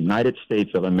team is the United States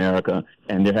of America,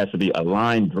 and there has to be a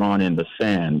line drawn in the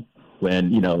sand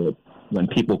when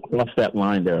people cross that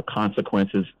line, there are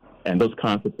consequences, and those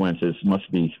consequences must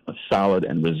be solid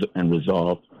and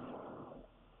resolved.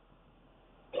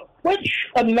 Which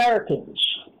Americans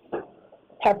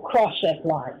have crossed that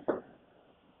line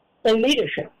in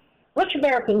leadership? Which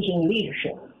Americans in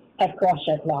leadership have crossed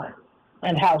that line,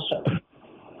 and how so?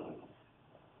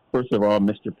 First of all,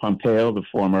 Mr. Pompeo, the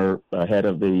former head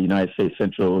of the United States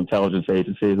Central Intelligence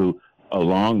Agency, who,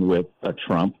 along with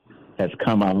Trump, has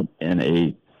come out in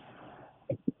an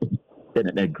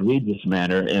egregious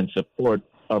manner in support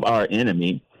of our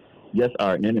enemy, yes,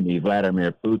 our enemy,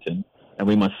 Vladimir Putin, and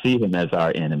we must see him as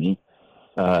our enemy,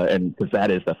 and because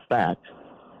that is a fact.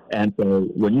 And so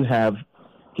when you have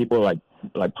people like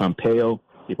Pompeo,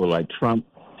 people like Trump,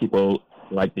 people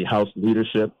like the House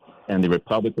leadership and the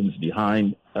Republicans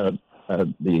behind the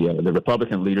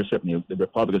Republican leadership, and the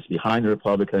Republicans behind the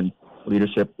Republican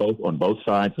leadership, on both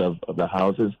sides of the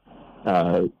houses,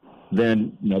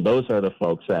 then those are the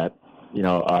folks that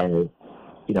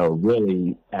are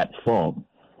really at fault,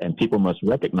 and people must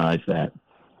recognize that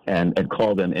and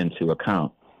call them into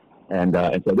account. And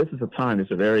so this is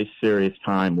a very serious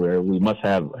time where we must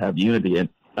have unity. And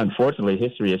unfortunately,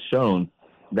 history has shown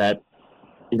that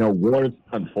wars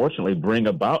unfortunately bring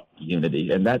about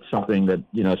unity, and that's something that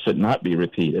should not be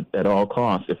repeated at all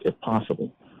costs, if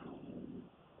possible.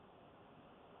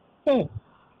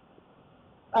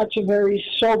 That's a very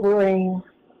sobering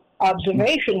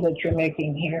observation that you're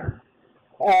making here.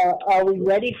 Are we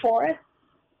ready for it?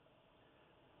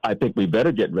 I think we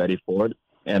better get ready for it.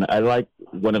 And I like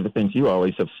one of the things you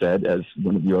always have said as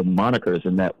one of your monikers,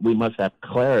 in that we must have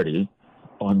clarity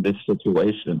on this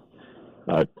situation.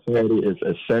 Clarity is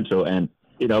essential. And,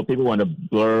 people want to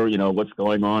blur, what's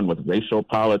going on with racial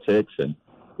politics and,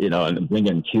 and bring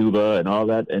in Cuba and all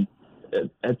that. And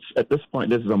at this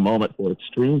point, this is a moment for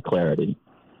extreme clarity.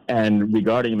 And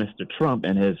regarding Mr. Trump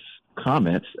and his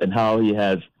comments and how he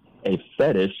has a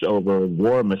fetish over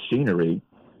war machinery,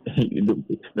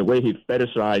 the way he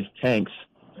fetishized tanks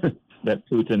that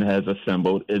Putin has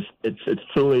assembled it's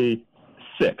truly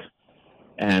sick,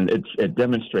 and it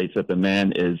demonstrates that the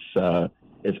man is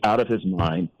out of his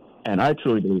mind. And I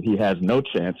truly believe he has no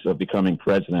chance of becoming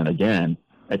president again.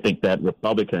 I think that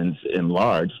Republicans in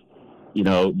large,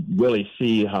 really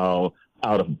see how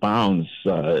out of bounds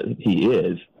he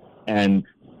is, and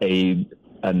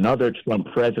another Trump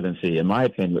presidency, in my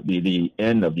opinion, would be the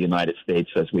end of the United States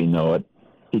as we know it.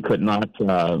 He could not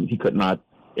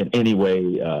in any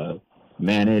way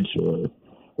manage or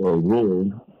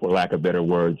rule, for lack of better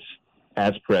words,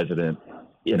 as president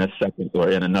in a second or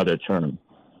in another term.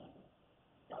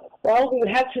 Well, we would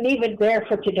have to leave it there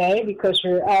for today because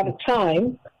we're out of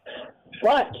time.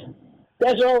 But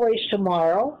there's always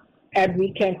tomorrow, and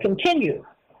we can continue.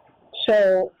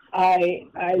 So I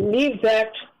leave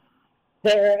that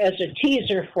there as a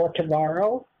teaser for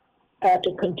tomorrow.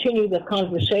 To continue the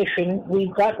conversation.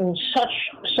 We've gotten such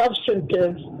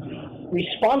substantive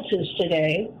responses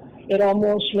today, it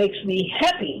almost makes me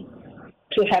happy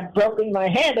to have broken my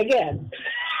hand again.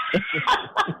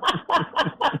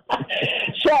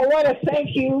 So I want to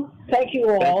thank you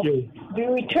all. Thank you. We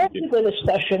return to the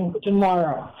discussion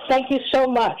tomorrow. Thank you so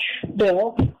much,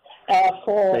 Bill,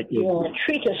 for your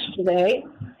treatise today,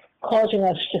 causing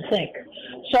us to think.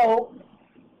 So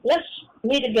let's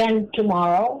meet again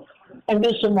tomorrow and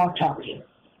do some more talking.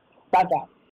 Bye-bye.